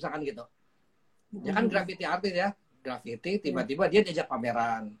Darbots misalkan gitu. Dia kan graffiti artis ya, graffiti tiba-tiba dia diajak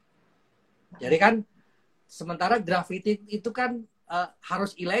pameran. Jadi kan sementara graffiti itu kan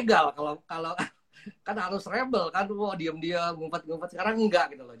harus ilegal kalau kalau kan harus rebel kan, wow diam-diam ngumpet-ngumpet sekarang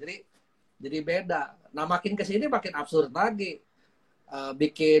enggak gitu loh. Jadi beda. Nah makin kesini makin absurd lagi.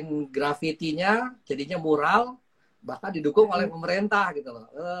 Bikin grafitinya jadinya mural bahkan didukung oleh pemerintah gitu loh.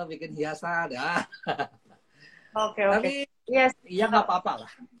 Bikin hiasan ya. Oke, oke. Tapi Yes. ya nggak apa-apa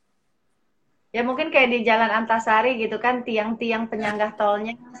lah. Ya mungkin kayak di Jalan Antasari gitu kan tiang-tiang penyanggah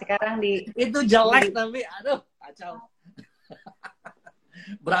tolnya sekarang Itu jelek di tapi aduh kacau.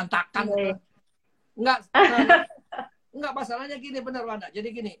 Berantakan iya, itu. iya. Enggak, enggak masalahnya gini bener Wanda. Jadi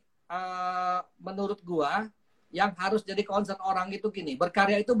gini, menurut gua yang harus jadi concern orang itu gini,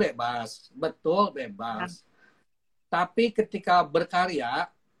 berkarya itu bebas, betul bebas. Tapi ketika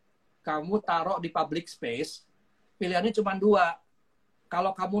berkarya, kamu taruh di public space, pilihannya cuma dua.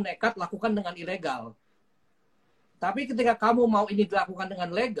 Kalau kamu nekat, lakukan dengan ilegal. Tapi ketika kamu mau ini dilakukan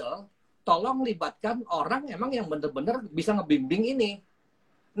dengan legal, tolong libatkan orang emang yang bener-bener bisa ngebimbing ini.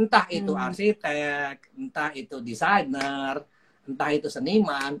 Entah itu arsitek, entah itu desainer, entah itu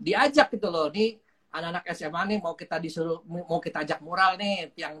seniman, diajak gitu loh. Nih anak-anak SMA nih mau kita ajak mural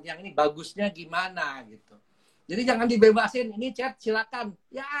nih, tiang-tiang ini bagusnya gimana gitu. Jadi jangan dibebasin, ini chat silakan.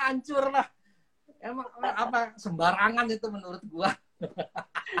 Ya hancur lah. Emang apa sembarangan itu menurut gua.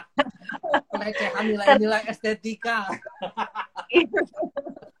 Pelecehan nilai-nilai estetika.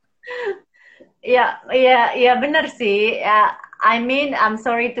 Iya, iya, iya benar sih. Ya, I mean, I'm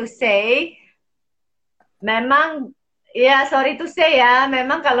sorry to say, memang, ya sorry to say ya,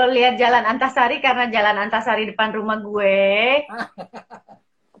 memang kalau lihat Jalan Antasari karena Jalan Antasari depan rumah gue,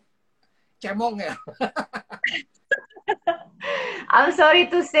 Cemong ya. I'm sorry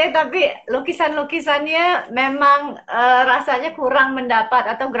to say, tapi lukisan-lukisannya memang rasanya kurang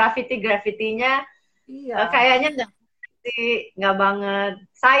mendapat atau grafiti-grafitinya Iya. kayaknya nggak banget.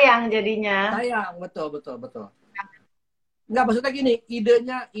 Sayang jadinya. Sayang, betul, betul, betul. Nggak maksudnya gini,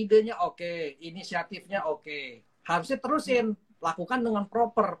 idenya oke, inisiatifnya oke. Harusnya terusin, lakukan dengan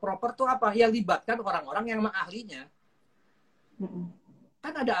proper. Proper tuh apa? Ya libatkan orang-orang yang emang ahlinya.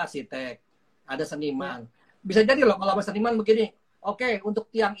 Kan ada arsitek, ada seniman. Bisa jadi loh kalau seniman begini, oke, untuk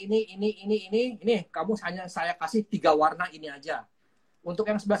tiang ini, kamu hanya saya kasih 3 warna ini aja. Untuk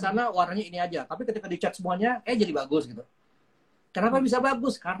yang sebelah sana warnanya ini aja. Tapi ketika dicat semuanya, jadi bagus gitu. Kenapa bisa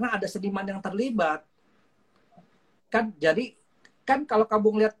bagus? Karena ada seniman yang terlibat. Kan jadi kan kalau kamu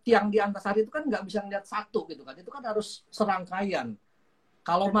ngeliat tiang di Antasari itu kan nggak bisa ngeliat satu gitu kan. Itu kan harus serangkaian.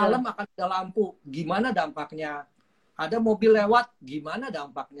 Kalau malam akan ada lampu, gimana dampaknya? Ada mobil lewat, gimana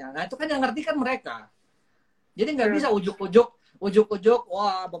dampaknya? Nah itu kan yang ngerti kan mereka. Jadi nggak bisa ujuk-ujuk,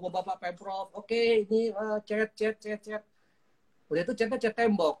 wah bapak-bapak Pemprov, oke ini cat. Udah itu catnya cat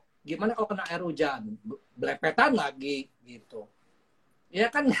tembok. Gimana kalau kena air hujan? Belepetan lagi gitu.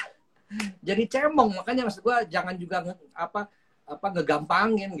 Ya kan jadi cemong, makanya maksud gua jangan juga apa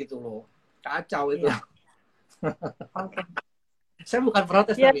ngegampangin gitu loh. Kacau itu. Iya. Oke. Saya bukan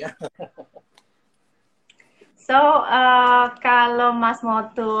protes Ya, tapi ya. So, kalau Mas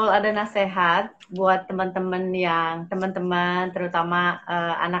Motul ada nasihat buat teman-teman terutama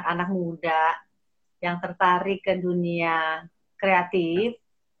anak-anak muda yang tertarik ke dunia kreatif,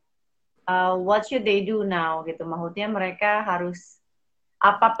 what should they do now gitu? Maksudnya mereka harus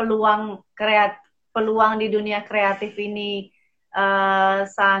apa peluang di dunia kreatif ini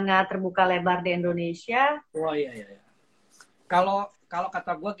sangat terbuka lebar di Indonesia. Oh iya iya. Iya. Kalau kalau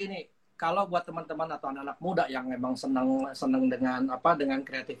kata gue gini, kalau buat teman-teman atau anak-anak muda yang memang senang senang dengan apa dengan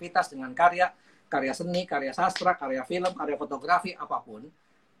kreativitas, dengan karya, karya seni, karya sastra, karya film, karya fotografi, apapun,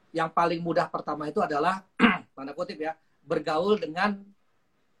 yang paling mudah pertama itu adalah tanda kutip ya, bergaul dengan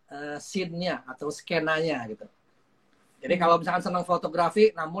scene-nya atau skenanya gitu. Jadi kalau misalkan senang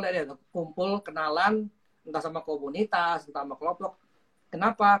fotografi, nah mulai deh kumpul, kenalan, entah sama komunitas, entah sama kelompok.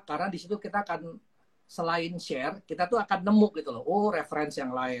 Kenapa? Karena di situ kita akan selain share, kita tuh akan nemu gitu loh. Oh, referensi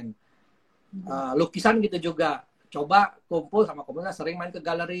yang lain. Lukisan gitu juga. Coba kumpul sama komunitas, sering main ke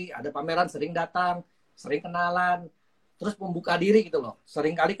galeri, ada pameran, sering datang, sering kenalan, terus membuka diri gitu loh.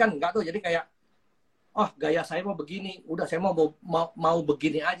 Sering kali kan enggak tuh, jadi kayak, oh gaya saya mau begini, udah saya mau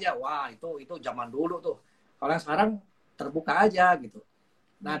begini aja. Wah itu zaman dulu tuh. Kalau yang sekarang terbuka aja gitu.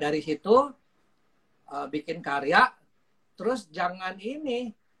 Nah dari situ bikin karya, terus jangan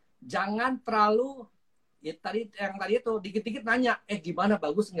terlalu ya yang tadi itu dikit-dikit nanya, gimana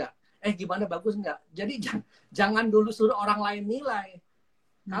bagus nggak? Gimana bagus nggak? Jadi jangan dulu suruh orang lain nilai.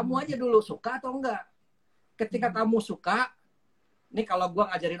 Kamu aja dulu suka atau enggak. Ketika kamu suka, nih kalau gue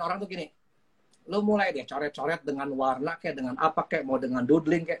ngajarin orang tuh gini, lo mulai deh coret-coret dengan warna kayak dengan apa kayak mau dengan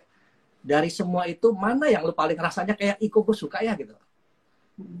doodling kayak dari semua itu mana yang lo paling rasanya kayak iko gue suka ya gitu.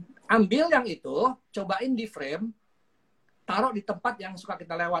 Ambil yang itu, cobain di frame, taruh di tempat yang suka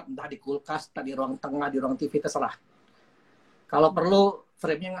kita lewat, entah di kulkas, entah di ruang tengah, di ruang TV, terserah. Kalau perlu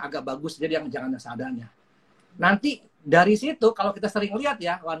frame-nya yang agak bagus, jadi yang jangan seadanya. Nanti dari situ, kalau kita sering lihat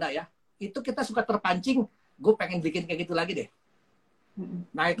ya, Wanda ya, itu kita suka terpancing, gue pengen bikin kayak gitu lagi deh.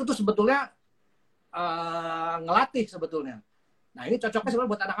 Nah itu tuh sebetulnya ngelatih sebetulnya. Nah ini cocoknya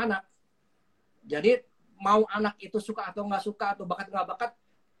sebenarnya buat anak-anak. Jadi mau anak itu suka atau nggak suka, atau bakat nggak bakat,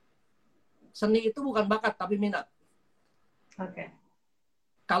 seni itu bukan bakat, tapi minat. Oke.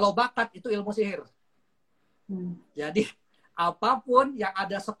 Kalau bakat itu ilmu sihir. Jadi apapun yang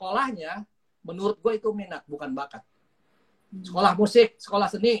ada sekolahnya, menurut gue itu minat, bukan bakat. Sekolah musik, sekolah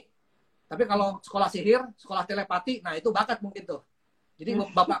seni. Tapi kalau sekolah sihir, sekolah telepati, nah itu bakat mungkin tuh. Jadi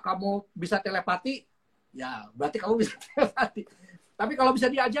bapak kamu bisa telepati, ya berarti kamu bisa telepati. Tapi kalau bisa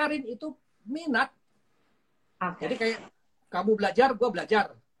diajarin, itu minat. Okay. Jadi kayak kamu belajar, gue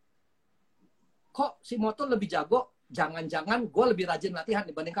belajar. Kok si Moto lebih jago? Jangan-jangan gue lebih rajin latihan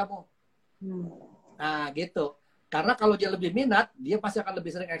dibanding kamu. Nah gitu. Karena kalau dia lebih minat, dia pasti akan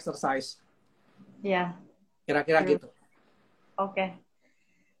lebih sering exercise. Iya. Kira-kira gitu. Oke.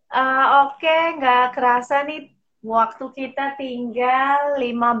 Oke, nggak kerasa nih waktu kita tinggal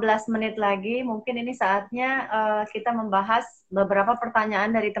 15 menit lagi. Mungkin ini saatnya kita membahas beberapa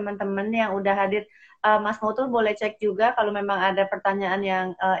pertanyaan dari teman-teman yang udah hadir. Mas Motul boleh cek juga kalau memang ada pertanyaan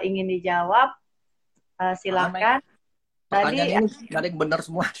yang ingin dijawab. Silakan. Pertanyaan ini nggak ada yang benar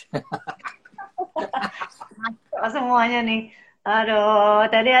semua. Semuanya nih. Aduh,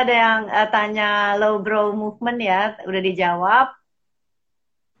 tadi ada yang tanya low brow movement ya, udah dijawab.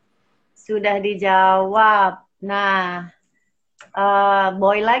 Sudah dijawab. Nah,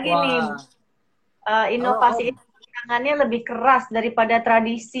 Boy lagi nih. Inovasi tantangannya lebih keras daripada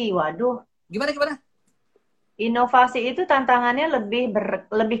tradisi. Waduh. Gimana? Inovasi itu tantangannya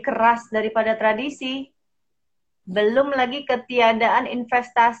lebih keras daripada tradisi. Belum lagi ketiadaan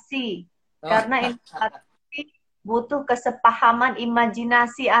investasi. Karena investasi butuh kesepahaman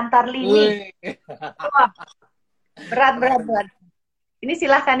imajinasi antar lini. Berat. Ini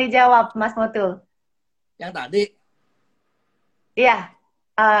silahkan dijawab, Mas Motul. Yang tadi? Iya.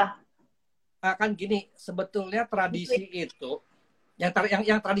 Kan gini, sebetulnya tradisi itu, yang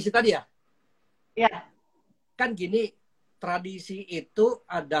tradisi tadi ya? Iya. Kan gini, tradisi itu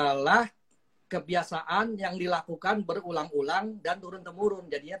adalah kebiasaan yang dilakukan berulang-ulang dan turun-temurun,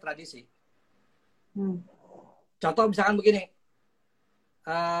 jadinya tradisi. Contoh misalkan begini,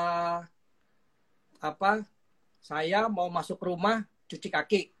 saya mau masuk rumah cuci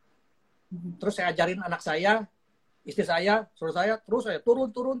kaki, terus saya ajarin anak saya, istri saya, suruh saya, terus saya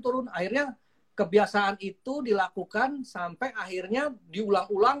turun, akhirnya kebiasaan itu dilakukan sampai akhirnya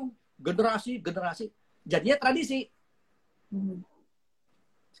diulang-ulang generasi, jadinya tradisi.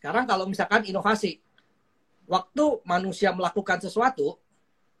 Sekarang kalau misalkan inovasi, waktu manusia melakukan sesuatu,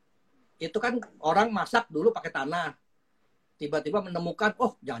 itu kan orang masak dulu pakai tanah. Tiba-tiba menemukan,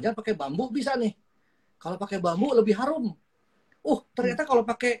 oh jangan-jangan pakai bambu bisa nih. Kalau pakai bambu lebih harum. Ternyata kalau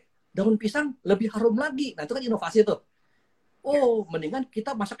pakai daun pisang lebih harum lagi. Nah, itu kan inovasi tuh. Mendingan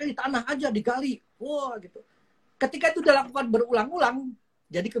kita masaknya di tanah aja, digali. Gitu. Ketika itu dilakukan berulang-ulang,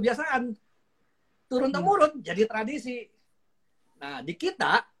 jadi kebiasaan. Turun-temurun, jadi tradisi. Nah, di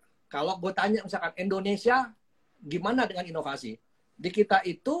kita, kalau gue tanya misalkan Indonesia, gimana dengan inovasi? Di kita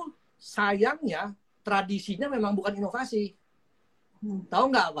itu, sayangnya, tradisinya memang bukan inovasi. Tahu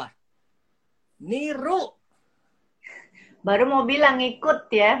nggak apa? Niru. Baru mau bilang ngikut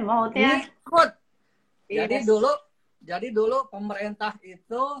ya, maksudnya. Ngikut. Yes. Jadi dulu pemerintah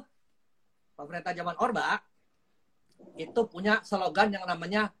zaman Orba, itu punya slogan yang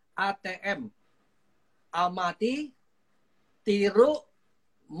namanya ATM. Amati, tiru,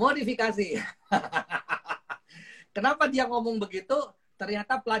 modifikasi. Kenapa dia ngomong begitu?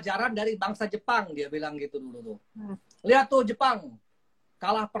 Ternyata pelajaran dari bangsa Jepang, dia bilang gitu dulu tuh. Lihat tuh Jepang,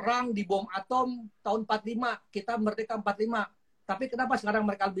 kalah perang di bom atom tahun 45, kita merdeka 45. Tapi kenapa sekarang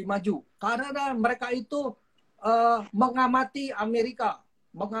mereka lebih maju? Karena mereka itu mengamati Amerika,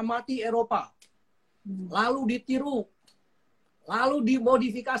 mengamati Eropa, lalu ditiru, lalu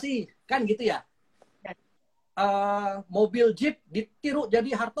dimodifikasi, kan gitu ya? Mobil Jeep ditiru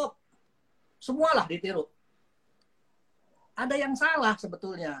jadi hardtop, semualah ditiru. Ada yang salah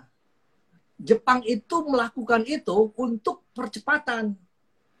sebetulnya. Jepang itu melakukan itu untuk percepatan.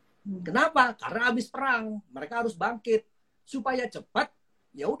 Kenapa? Karena habis perang, mereka harus bangkit supaya cepat.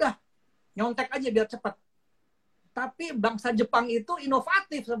 Ya udah, nyontek aja biar cepat. Tapi bangsa Jepang itu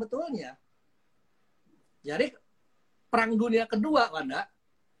inovatif sebetulnya. Jadi perang dunia kedua, Wanda,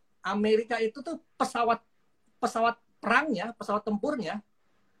 Amerika itu tuh pesawat perangnya, pesawat tempurnya,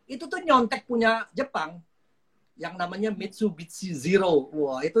 itu tuh nyontek punya Jepang yang namanya Mitsubishi Zero.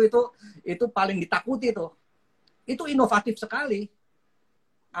 Wah, itu paling ditakuti tuh. Itu inovatif sekali.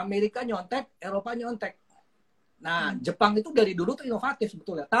 Amerika nyontek, Eropa nyontek. Nah, Jepang itu dari dulu tuh inovatif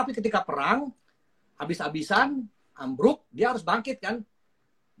sebetulnya. Tapi ketika perang, habis-habisan, ambruk, dia harus bangkit kan.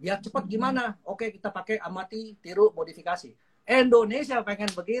 Biar cepat gimana? Oke, kita pakai amati, tiru, modifikasi. Indonesia pengen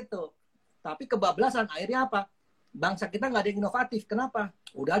begitu. Tapi kebablasan, akhirnya apa? Bangsa kita nggak ada yang inovatif. Kenapa?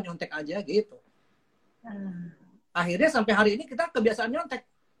 Udah nyontek aja gitu. Akhirnya sampai hari ini kita kebiasaan nyontek.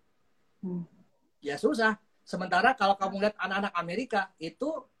 Ya susah. Sementara kalau kamu lihat anak-anak Amerika,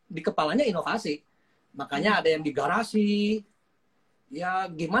 itu di kepalanya inovasi. Makanya ada yang di garasi. Ya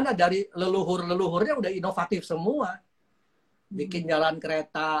gimana, dari leluhur-leluhurnya udah inovatif semua. Bikin jalan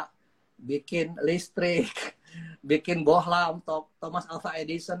kereta, bikin listrik, bikin bohlam, Thomas Alva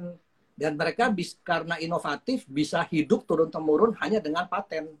Edison. Dan mereka karena inovatif bisa hidup turun-temurun hanya dengan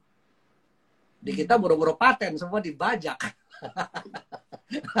paten. Di kita buru-buru paten, semua dibajak.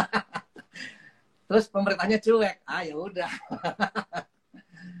 Terus pemerintahnya cuek. Ya udah.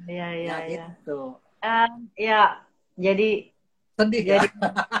 Iya. Gitu. Ya, jadi sedih ya.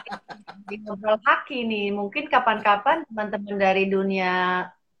 Di ngobrol haki nih, mungkin kapan-kapan teman-teman dari dunia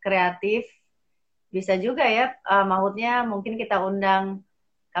kreatif bisa juga ya, maksudnya mungkin kita undang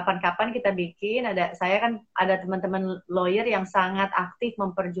kapan-kapan kita bikin. Saya kan ada teman-teman lawyer yang sangat aktif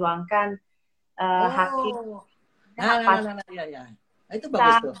memperjuangkan haki. Ya. Itu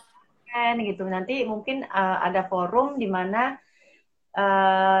bagus tuh. Gitu. Nanti mungkin ada forum di mana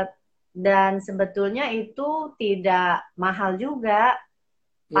dan sebetulnya itu tidak mahal juga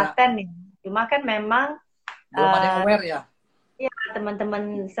paten nih. Cuma kan memang belum ada yang aware ya. Ya,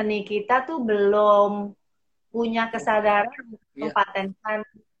 teman-teman seni kita tuh belum punya kesadaran untuk mempatenkan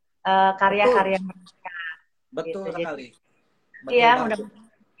karya-karya mereka. Betul gitu. sekali. Iya,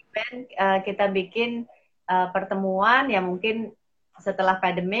 mudah-mudahan kita bikin pertemuan ya mungkin setelah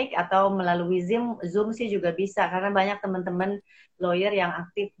pandemik atau melalui Zoom sih juga bisa, karena banyak teman-teman lawyer yang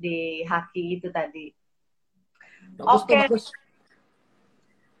aktif di Haki itu tadi.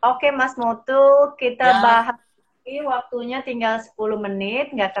 Oke, Mas Motu, kita bahas ini, waktunya tinggal 10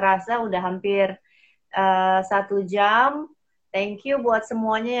 menit, nggak kerasa udah hampir 1 jam. Thank you buat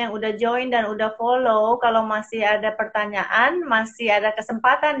semuanya yang udah join dan udah follow. Kalau masih ada pertanyaan, masih ada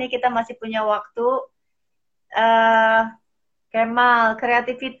kesempatan nih, kita masih punya waktu. Kemal,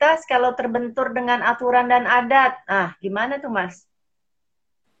 kreativitas kalau terbentur dengan aturan dan adat. Gimana tuh, Mas?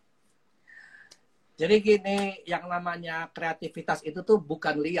 Jadi gini, yang namanya kreativitas itu tuh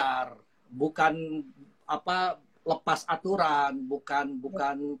bukan liar, bukan lepas aturan, bukan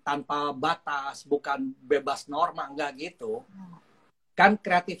tanpa batas, bukan bebas norma, enggak gitu. Kan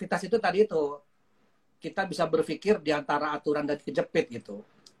kreativitas itu tadi itu kita bisa berpikir di antara aturan dan kejepit gitu.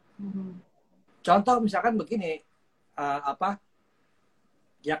 Contoh misalkan begini,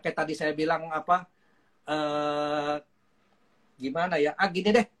 ya kayak tadi saya bilang gimana ya? Gini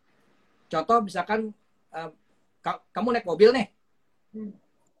deh. Contoh misalkan uh, kamu naik mobil nih, Hmm.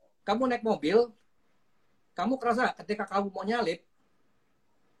 kamu naik mobil, kamu kerasa ketika kamu mau nyalip,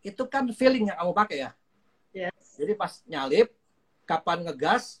 itu kan feeling yang kamu pakai ya. Yes. Jadi pas nyalip, kapan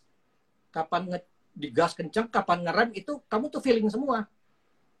ngegas, kapan digas kenceng, kapan ngerem, itu kamu tuh feeling semua.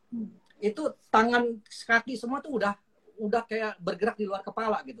 Itu tangan, kaki semua tuh udah kayak bergerak di luar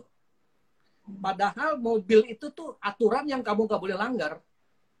kepala gitu. Padahal mobil itu tuh aturan yang kamu gak boleh langgar.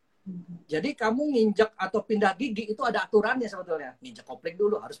 Jadi kamu nginjek atau pindah gigi itu ada aturannya sebetulnya. Nginjek kopling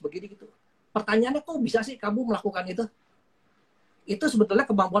dulu, harus begini gitu. Pertanyaannya kok bisa sih kamu melakukan itu? Itu sebetulnya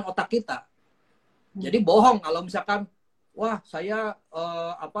kemampuan otak kita. Jadi bohong kalau misalkan, wah saya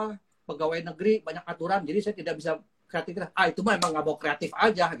pegawai negeri banyak aturan, jadi saya tidak bisa kreatif. Itu mah emang nggak mau kreatif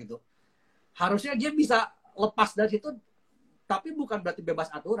aja gitu. Harusnya dia bisa lepas dari situ, tapi bukan berarti bebas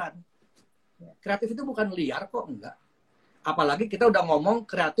aturan. Kreatif itu bukan liar kok, enggak. Apalagi kita udah ngomong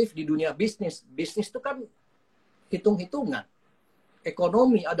kreatif di dunia bisnis. Bisnis itu kan hitung-hitungan.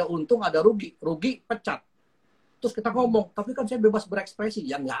 Ekonomi, ada untung, ada rugi. Rugi, pecat. Terus kita ngomong, tapi kan saya bebas berekspresi.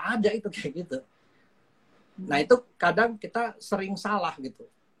 Ya nggak ada itu kayak gitu. Nah itu kadang kita sering salah gitu.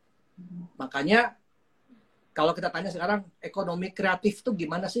 Makanya kalau kita tanya sekarang, ekonomi kreatif tuh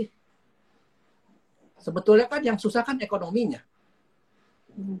gimana sih? Sebetulnya kan yang susah kan ekonominya.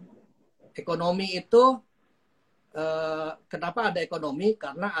 Ekonomi itu, kenapa ada ekonomi?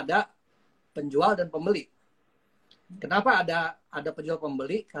 Karena ada penjual dan pembeli. Kenapa ada penjual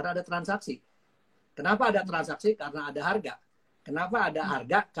pembeli? Karena ada transaksi. Kenapa ada transaksi? Karena ada harga. Kenapa ada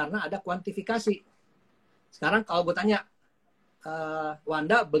harga? Karena ada kuantifikasi. Sekarang kalau gue tanya,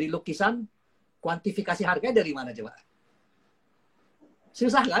 Wanda beli lukisan, kuantifikasi harganya dari mana coba?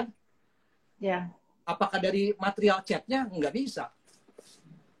 Susah kan? Ya. Apakah dari material catnya? Nggak bisa.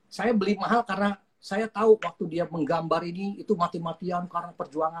 Saya beli mahal karena saya tahu waktu dia menggambar ini, itu mati-matian karena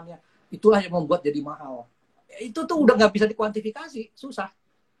perjuangannya. Itulah yang membuat jadi mahal. Itu tuh udah nggak bisa dikuantifikasi, susah.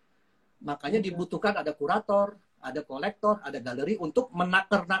 Makanya dibutuhkan ada kurator, ada kolektor, ada galeri untuk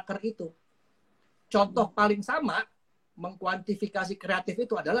menakar-nakar itu. Contoh paling sama mengkuantifikasi kreatif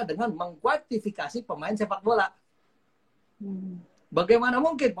itu adalah dengan mengkuantifikasi pemain sepak bola. Bagaimana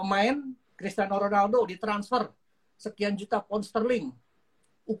mungkin pemain Cristiano Ronaldo ditransfer sekian juta pound sterling?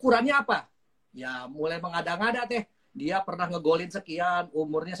 Ukurannya apa? Ya mulai mengada-ngada teh. Dia pernah ngegolin sekian,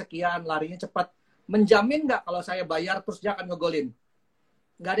 umurnya sekian, larinya cepat. Menjamin nggak kalau saya bayar terus dia akan ngegolin?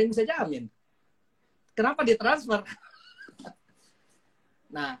 Nggak ada yang bisa jamin. Kenapa ditransfer?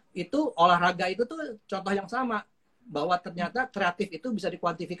 Nah, itu olahraga itu tuh contoh yang sama. Bahwa ternyata kreatif itu bisa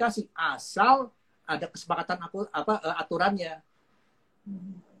dikuantifikasi. Asal ada kesepakatan aturannya.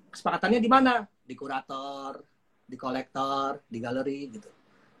 Kesepakatannya di mana? Di kurator, di kolektor, di galeri gitu.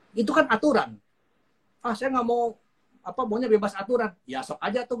 Itu kan aturan. Saya nggak mau maunya bebas aturan. Ya sok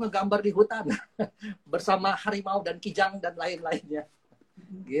aja tuh ngegambar di hutan bersama harimau dan kijang dan lain-lainnya.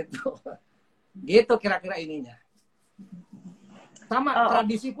 Gitu. Gitu kira-kira ininya. Sama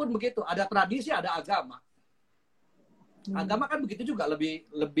tradisi pun begitu. Ada tradisi, ada agama. Agama kan begitu juga, lebih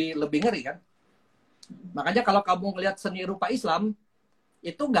ngeri kan. Makanya kalau kamu ngelihat seni rupa Islam,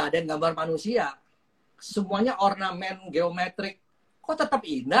 itu nggak ada yang gambar manusia. Semuanya ornamen, geometrik. Kok tetap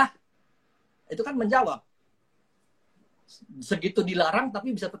indah? Itu kan menjawab. Segitu dilarang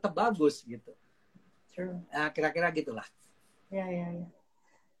tapi bisa tetap bagus gitu. Nah, kira-kira gitulah. Ya.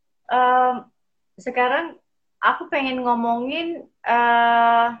 Sekarang aku pengen ngomongin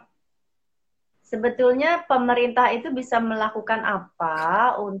sebetulnya pemerintah itu bisa melakukan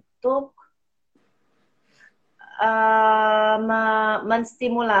apa untuk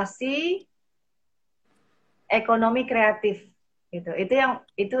menstimulasi ekonomi kreatif gitu.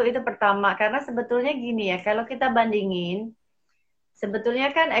 Itu pertama, karena sebetulnya gini ya, kalau kita bandingin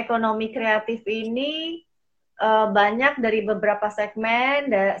sebetulnya kan ekonomi kreatif ini banyak dari beberapa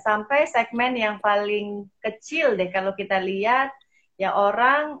segmen sampai segmen yang paling kecil deh kalau kita lihat ya,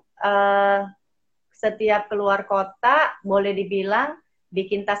 orang setiap keluar kota boleh dibilang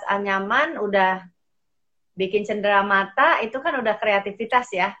bikin tas anyaman, udah bikin cendera mata, itu kan udah kreativitas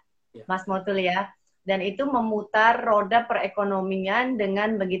ya, Mas Motul ya. Dan itu memutar roda perekonomian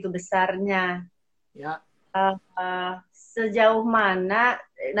dengan begitu besarnya. Ya. Sejauh mana,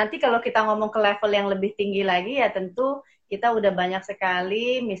 nanti kalau kita ngomong ke level yang lebih tinggi lagi ya tentu kita udah banyak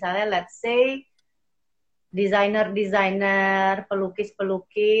sekali, misalnya let's say desainer-desainer,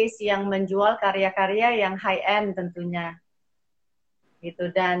 pelukis-pelukis yang menjual karya-karya yang high-end tentunya.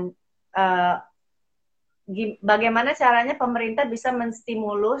 Gitu. Dan bagaimana caranya pemerintah bisa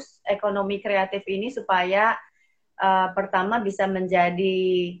menstimulus ekonomi kreatif ini supaya pertama bisa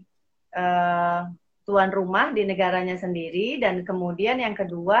menjadi tuan rumah di negaranya sendiri, dan kemudian yang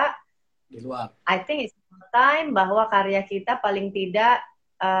kedua di luar. I think it's time bahwa karya kita paling tidak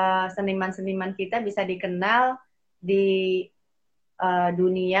seniman-seniman kita bisa dikenal di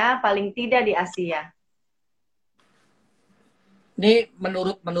dunia, paling tidak di Asia. Ini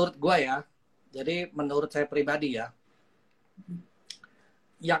menurut gue ya, jadi menurut saya pribadi ya,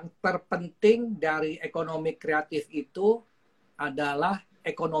 yang terpenting dari ekonomi kreatif itu adalah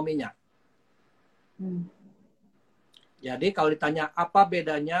ekonominya. Jadi kalau ditanya apa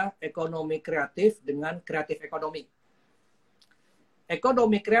bedanya ekonomi kreatif dengan kreatif ekonomi?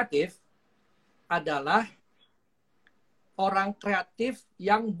 Ekonomi kreatif adalah orang kreatif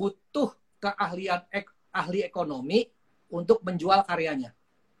yang butuh keahlian ahli ekonomi untuk menjual karyanya.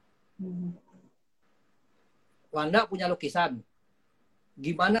 Wanda punya lukisan.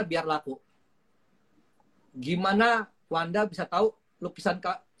 Gimana biar laku? Gimana Wanda bisa tahu lukisan,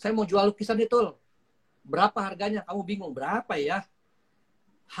 saya mau jual lukisan itu, berapa harganya? Kamu bingung, berapa ya?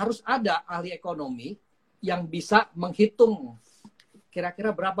 Harus ada ahli ekonomi yang bisa menghitung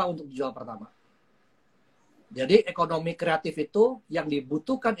kira-kira berapa untuk dijual pertama. Jadi ekonomi kreatif itu yang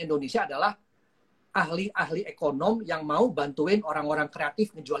dibutuhkan Indonesia adalah ahli-ahli ekonom yang mau bantuin orang-orang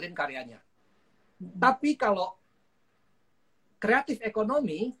kreatif ngejualin karyanya. Tapi kalau kreatif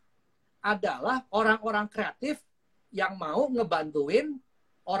ekonomi adalah orang-orang kreatif yang mau ngebantuin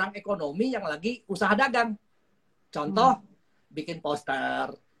orang ekonomi yang lagi usaha dagang. Contoh, bikin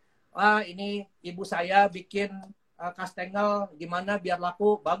poster. Wah, ini ibu saya bikin kastengel, gimana biar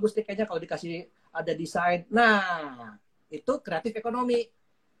laku. Bagus nih kayaknya kalau dikasih ada desain. Nah, itu kreatif ekonomi.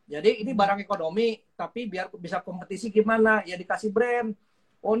 Jadi ini barang ekonomi, tapi biar bisa kompetisi gimana? Ya dikasih brand.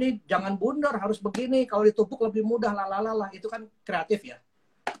 Oh ini jangan bundar, harus begini. Kalau ditumpuk lebih mudah, lalala. Itu kan kreatif ya.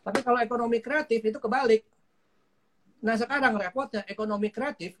 Tapi kalau ekonomi kreatif itu kebalik. Nah sekarang repotnya ekonomi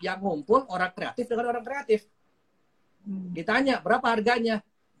kreatif yang ngumpul orang kreatif dengan orang kreatif. Ditanya berapa harganya?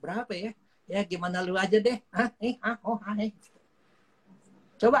 Berapa ya? Ya gimana lu aja deh.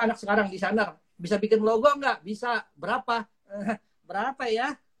 Coba anak sekarang di sana bisa bikin logo nggak? Bisa. Berapa? Berapa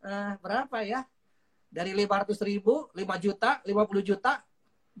ya? Berapa ya? Dari 500.000, 5 juta, 50 juta,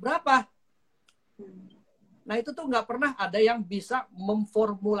 berapa? Nah itu tuh nggak pernah ada yang bisa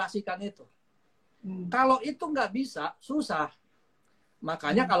memformulasikan itu. Kalau itu nggak bisa, susah.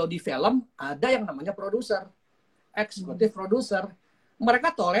 Makanya kalau di film ada yang namanya produser, eksekutif produser.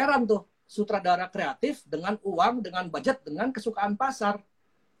 Mereka toleran tuh sutradara kreatif dengan uang, dengan budget, dengan kesukaan pasar.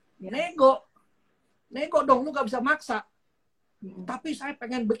 Nego dong, lu nggak bisa maksa. Tapi saya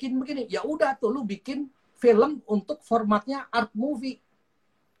pengen bikin begini. Ya udah tuh, lu bikin film untuk formatnya art movie.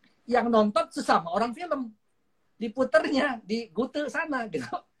 Yang nonton sesama orang film. Diputernya di Gute sana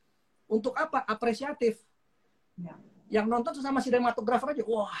gitu. Untuk apa? Apresiatif. Yang nonton sesama sinematografer aja.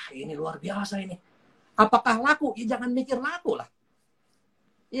 Wah, ini luar biasa ini. Apakah laku? Ya jangan mikir laku lah.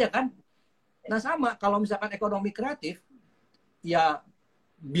 Iya kan? Nah sama, kalau misalkan ekonomi kreatif, ya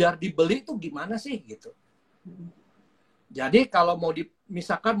biar dibeli tuh gimana sih gitu. Jadi kalau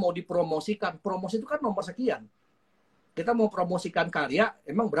misalkan mau dipromosikan, promosi itu kan nomor sekian. Kita mau promosikan karya,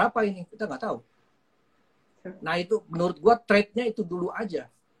 emang berapa ini? Kita nggak tahu. Nah itu menurut gua trade-nya itu dulu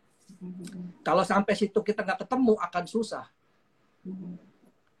aja. Kalau sampai situ kita nggak ketemu akan susah.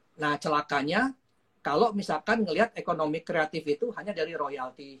 Nah celakanya kalau misalkan ngelihat ekonomi kreatif itu hanya dari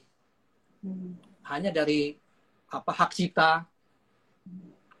royalti, hanya dari hak cipta,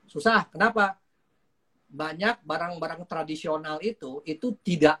 susah. Kenapa? Banyak barang-barang tradisional itu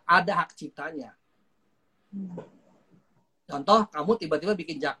tidak ada hak ciptanya. Contoh, kamu tiba-tiba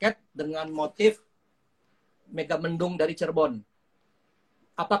bikin jaket dengan motif Mega Mendung dari Cirebon.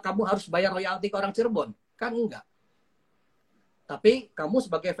 Apa kamu harus bayar royalti ke orang Cirebon? Kan enggak. Tapi kamu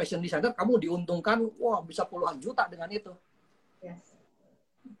sebagai fashion designer, kamu diuntungkan, wah bisa puluhan juta dengan itu. Yes.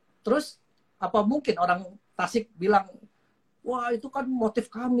 Terus, apa mungkin orang Tasik bilang, wah itu kan motif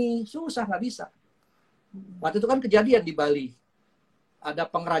kami, susah, nggak bisa. Waktu itu kan kejadian di Bali. Ada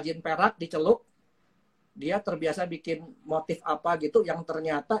pengrajin perak di Celuk, dia terbiasa bikin motif apa gitu, yang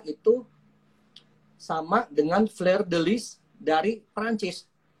ternyata itu sama dengan fleur de lis dari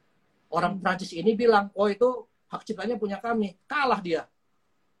Prancis. Orang Prancis ini bilang, oh itu hak ciptanya punya kami. Kalah dia.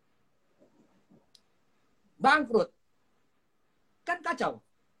 Bangkrut. Kan kacau.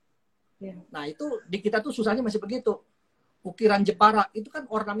 Nah itu di kita tuh susahnya masih begitu. Ukiran Jepara, itu kan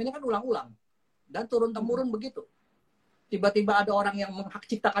ornamennya kan ulang-ulang. Dan turun-temurun begitu. Tiba-tiba ada orang yang menghak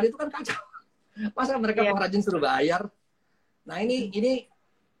ciptakan itu kan kacau. Masa mereka pengrajin suruh bayar? Nah ini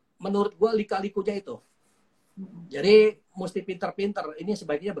menurut gue lika-likunya itu. Jadi mesti pinter-pinter. Ini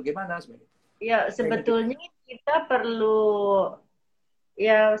sebaiknya bagaimana sebaiknya? Ya sebetulnya kita perlu,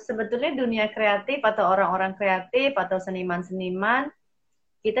 ya sebetulnya dunia kreatif atau orang-orang kreatif atau seniman-seniman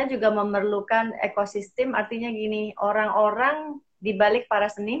kita juga memerlukan ekosistem, artinya gini, orang-orang di balik para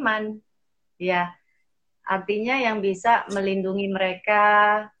seniman, ya, artinya yang bisa melindungi mereka.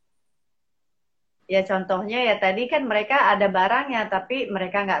 Ya contohnya ya tadi kan mereka ada barangnya, tapi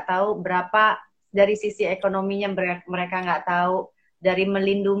mereka nggak tahu berapa dari sisi ekonominya, mereka nggak tahu, dari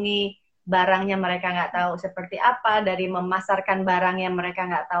melindungi barangnya mereka nggak tahu seperti apa, dari memasarkan barangnya mereka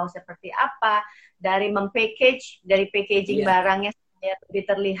nggak tahu seperti apa, dari dari packaging barangnya supaya lebih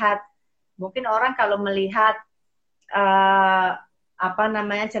terlihat. Mungkin orang kalau melihat apa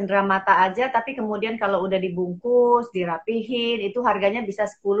namanya cendera mata aja, tapi kemudian kalau udah dibungkus, dirapihin, itu harganya bisa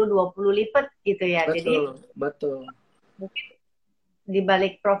 10-20 lipat gitu ya. Betul, jadi betul. Mungkin di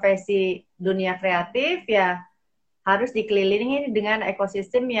balik profesi dunia kreatif ya harus dikelilingi dengan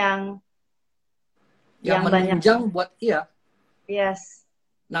ekosistem yang menunjang banyak. Buat Yes.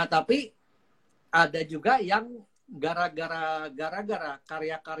 Nah, tapi ada juga yang gara-gara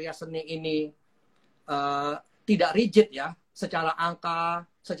karya-karya seni ini tidak rigid ya, secara angka,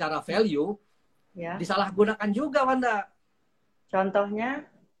 secara value, disalahgunakan juga, Wanda. Contohnya?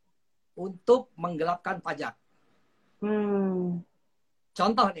 Untuk menggelapkan pajak.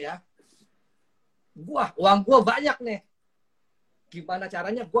 Contoh nih ya, uang gua banyak nih. Gimana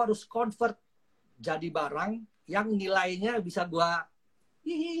caranya gua harus convert jadi barang yang nilainya bisa gua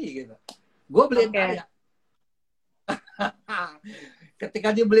gitu. Gua beliin karya.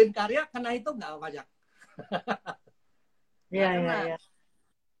 Ketika dibeliin karya, kena itu nggak pajak? Iya.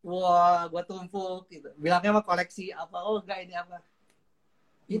 Wah, gue tumpuk gitu. Bilangnya mah koleksi apa? Oh, enggak, ini apa?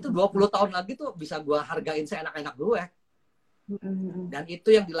 Itu 20 tahun lagi tuh bisa gue hargain seenak-enak gue. Dan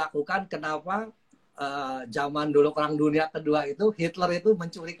itu yang dilakukan kenapa zaman dulu Perang Dunia Kedua itu Hitler itu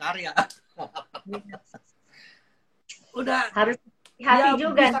mencuri karya. Udah harus hati ya,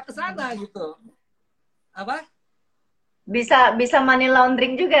 juga bisa ke sana gitu. Apa? Bisa money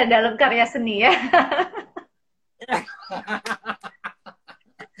laundering juga dalam karya seni ya.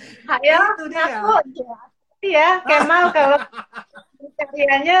 Ayo, ngaku ya, Kemal, kalau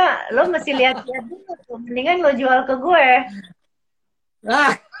karyanya lo mesti lihat-lihat dulu tuh. Mendingan lo jual ke gue.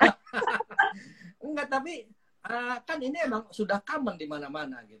 Enggak, tapi kan ini emang sudah common di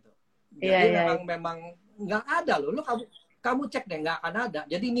mana-mana gitu. Jadi memang nggak ada loh. Lo kamu cek deh, nggak akan ada.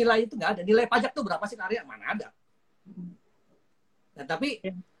 Jadi nilai itu nggak ada. Nilai pajak tuh berapa sih karya? Mana ada. Nah, tapi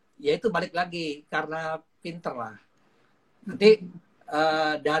ya itu balik lagi karena pinter lah. Nanti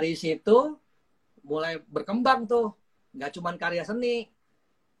dari situ mulai berkembang tuh, nggak cuma karya seni,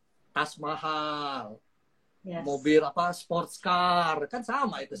 tas mahal, mobil apa, sports car, kan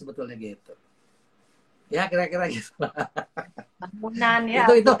sama itu sebetulnya gitu. Ya kira-kira gitu. Bangunan ya.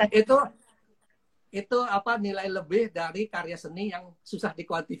 Itu apa nilai lebih dari karya seni yang susah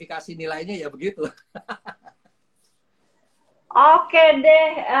dikuantifikasi nilainya ya begitu. Oke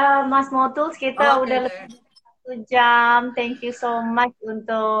deh, Mas Motuls, kita udah lebih 1 jam. Thank you so much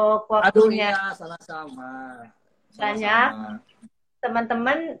untuk waktunya. Aduh, ya, sama-sama. Banyak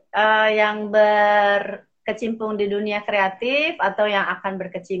teman-teman yang berkecimpung di dunia kreatif atau yang akan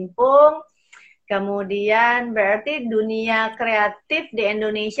berkecimpung. Kemudian berarti dunia kreatif di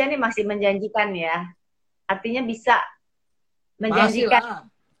Indonesia ini masih menjanjikan ya. Artinya bisa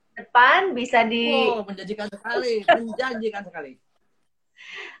menjanjikan. Depan bisa menjanjikan sekali.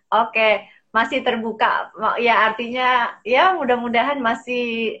 Oke, masih terbuka ya, artinya ya mudah-mudahan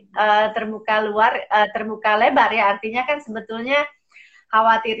masih terbuka lebar ya. Artinya kan sebetulnya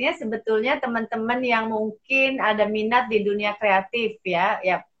khawatirnya sebetulnya teman-teman yang mungkin ada minat di dunia kreatif ya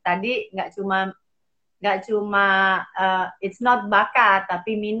tadi nggak cuma it's not bakat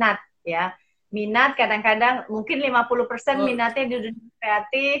tapi minat ya. Minat kadang-kadang mungkin 50% minatnya di dunia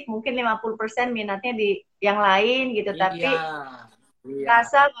kreatif, mungkin 50% minatnya di yang lain gitu. Tapi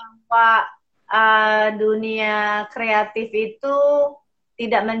rasa bahwa dunia kreatif itu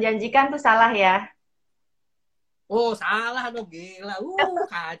tidak menjanjikan tuh salah ya. Oh, salah dong, gila.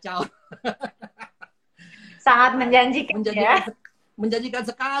 Kacau. Sangat menjanjikan ya. Menjanjikan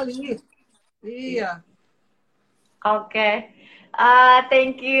sekali. Iya. Oke.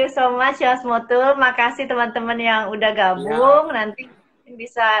 Thank you so much Mas Motul. Makasih teman-teman yang udah gabung. Nanti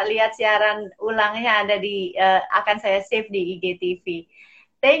bisa lihat siaran ulangnya ada akan saya save di IGTV.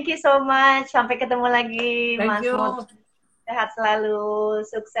 Thank you so much. Sampai ketemu lagi Mas Motul. Sehat selalu.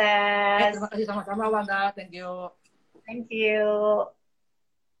 Sukses. Terima kasih sama-sama Wanda. Thank you. Thank you.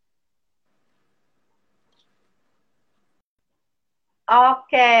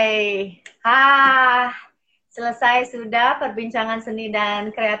 Oke. Selesai sudah perbincangan seni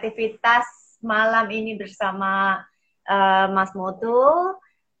dan kreativitas malam ini bersama Mas Motul.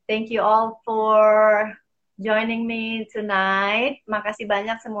 Thank you all for joining me tonight. Makasih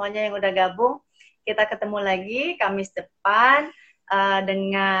banyak semuanya yang udah gabung. Kita ketemu lagi Kamis depan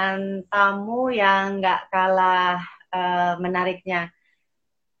dengan tamu yang nggak kalah menariknya.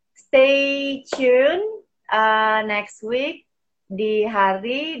 Stay tune next week di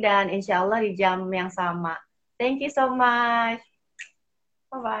hari dan insya Allah di jam yang sama. Thank you so much.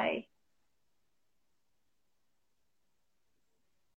 Bye-bye.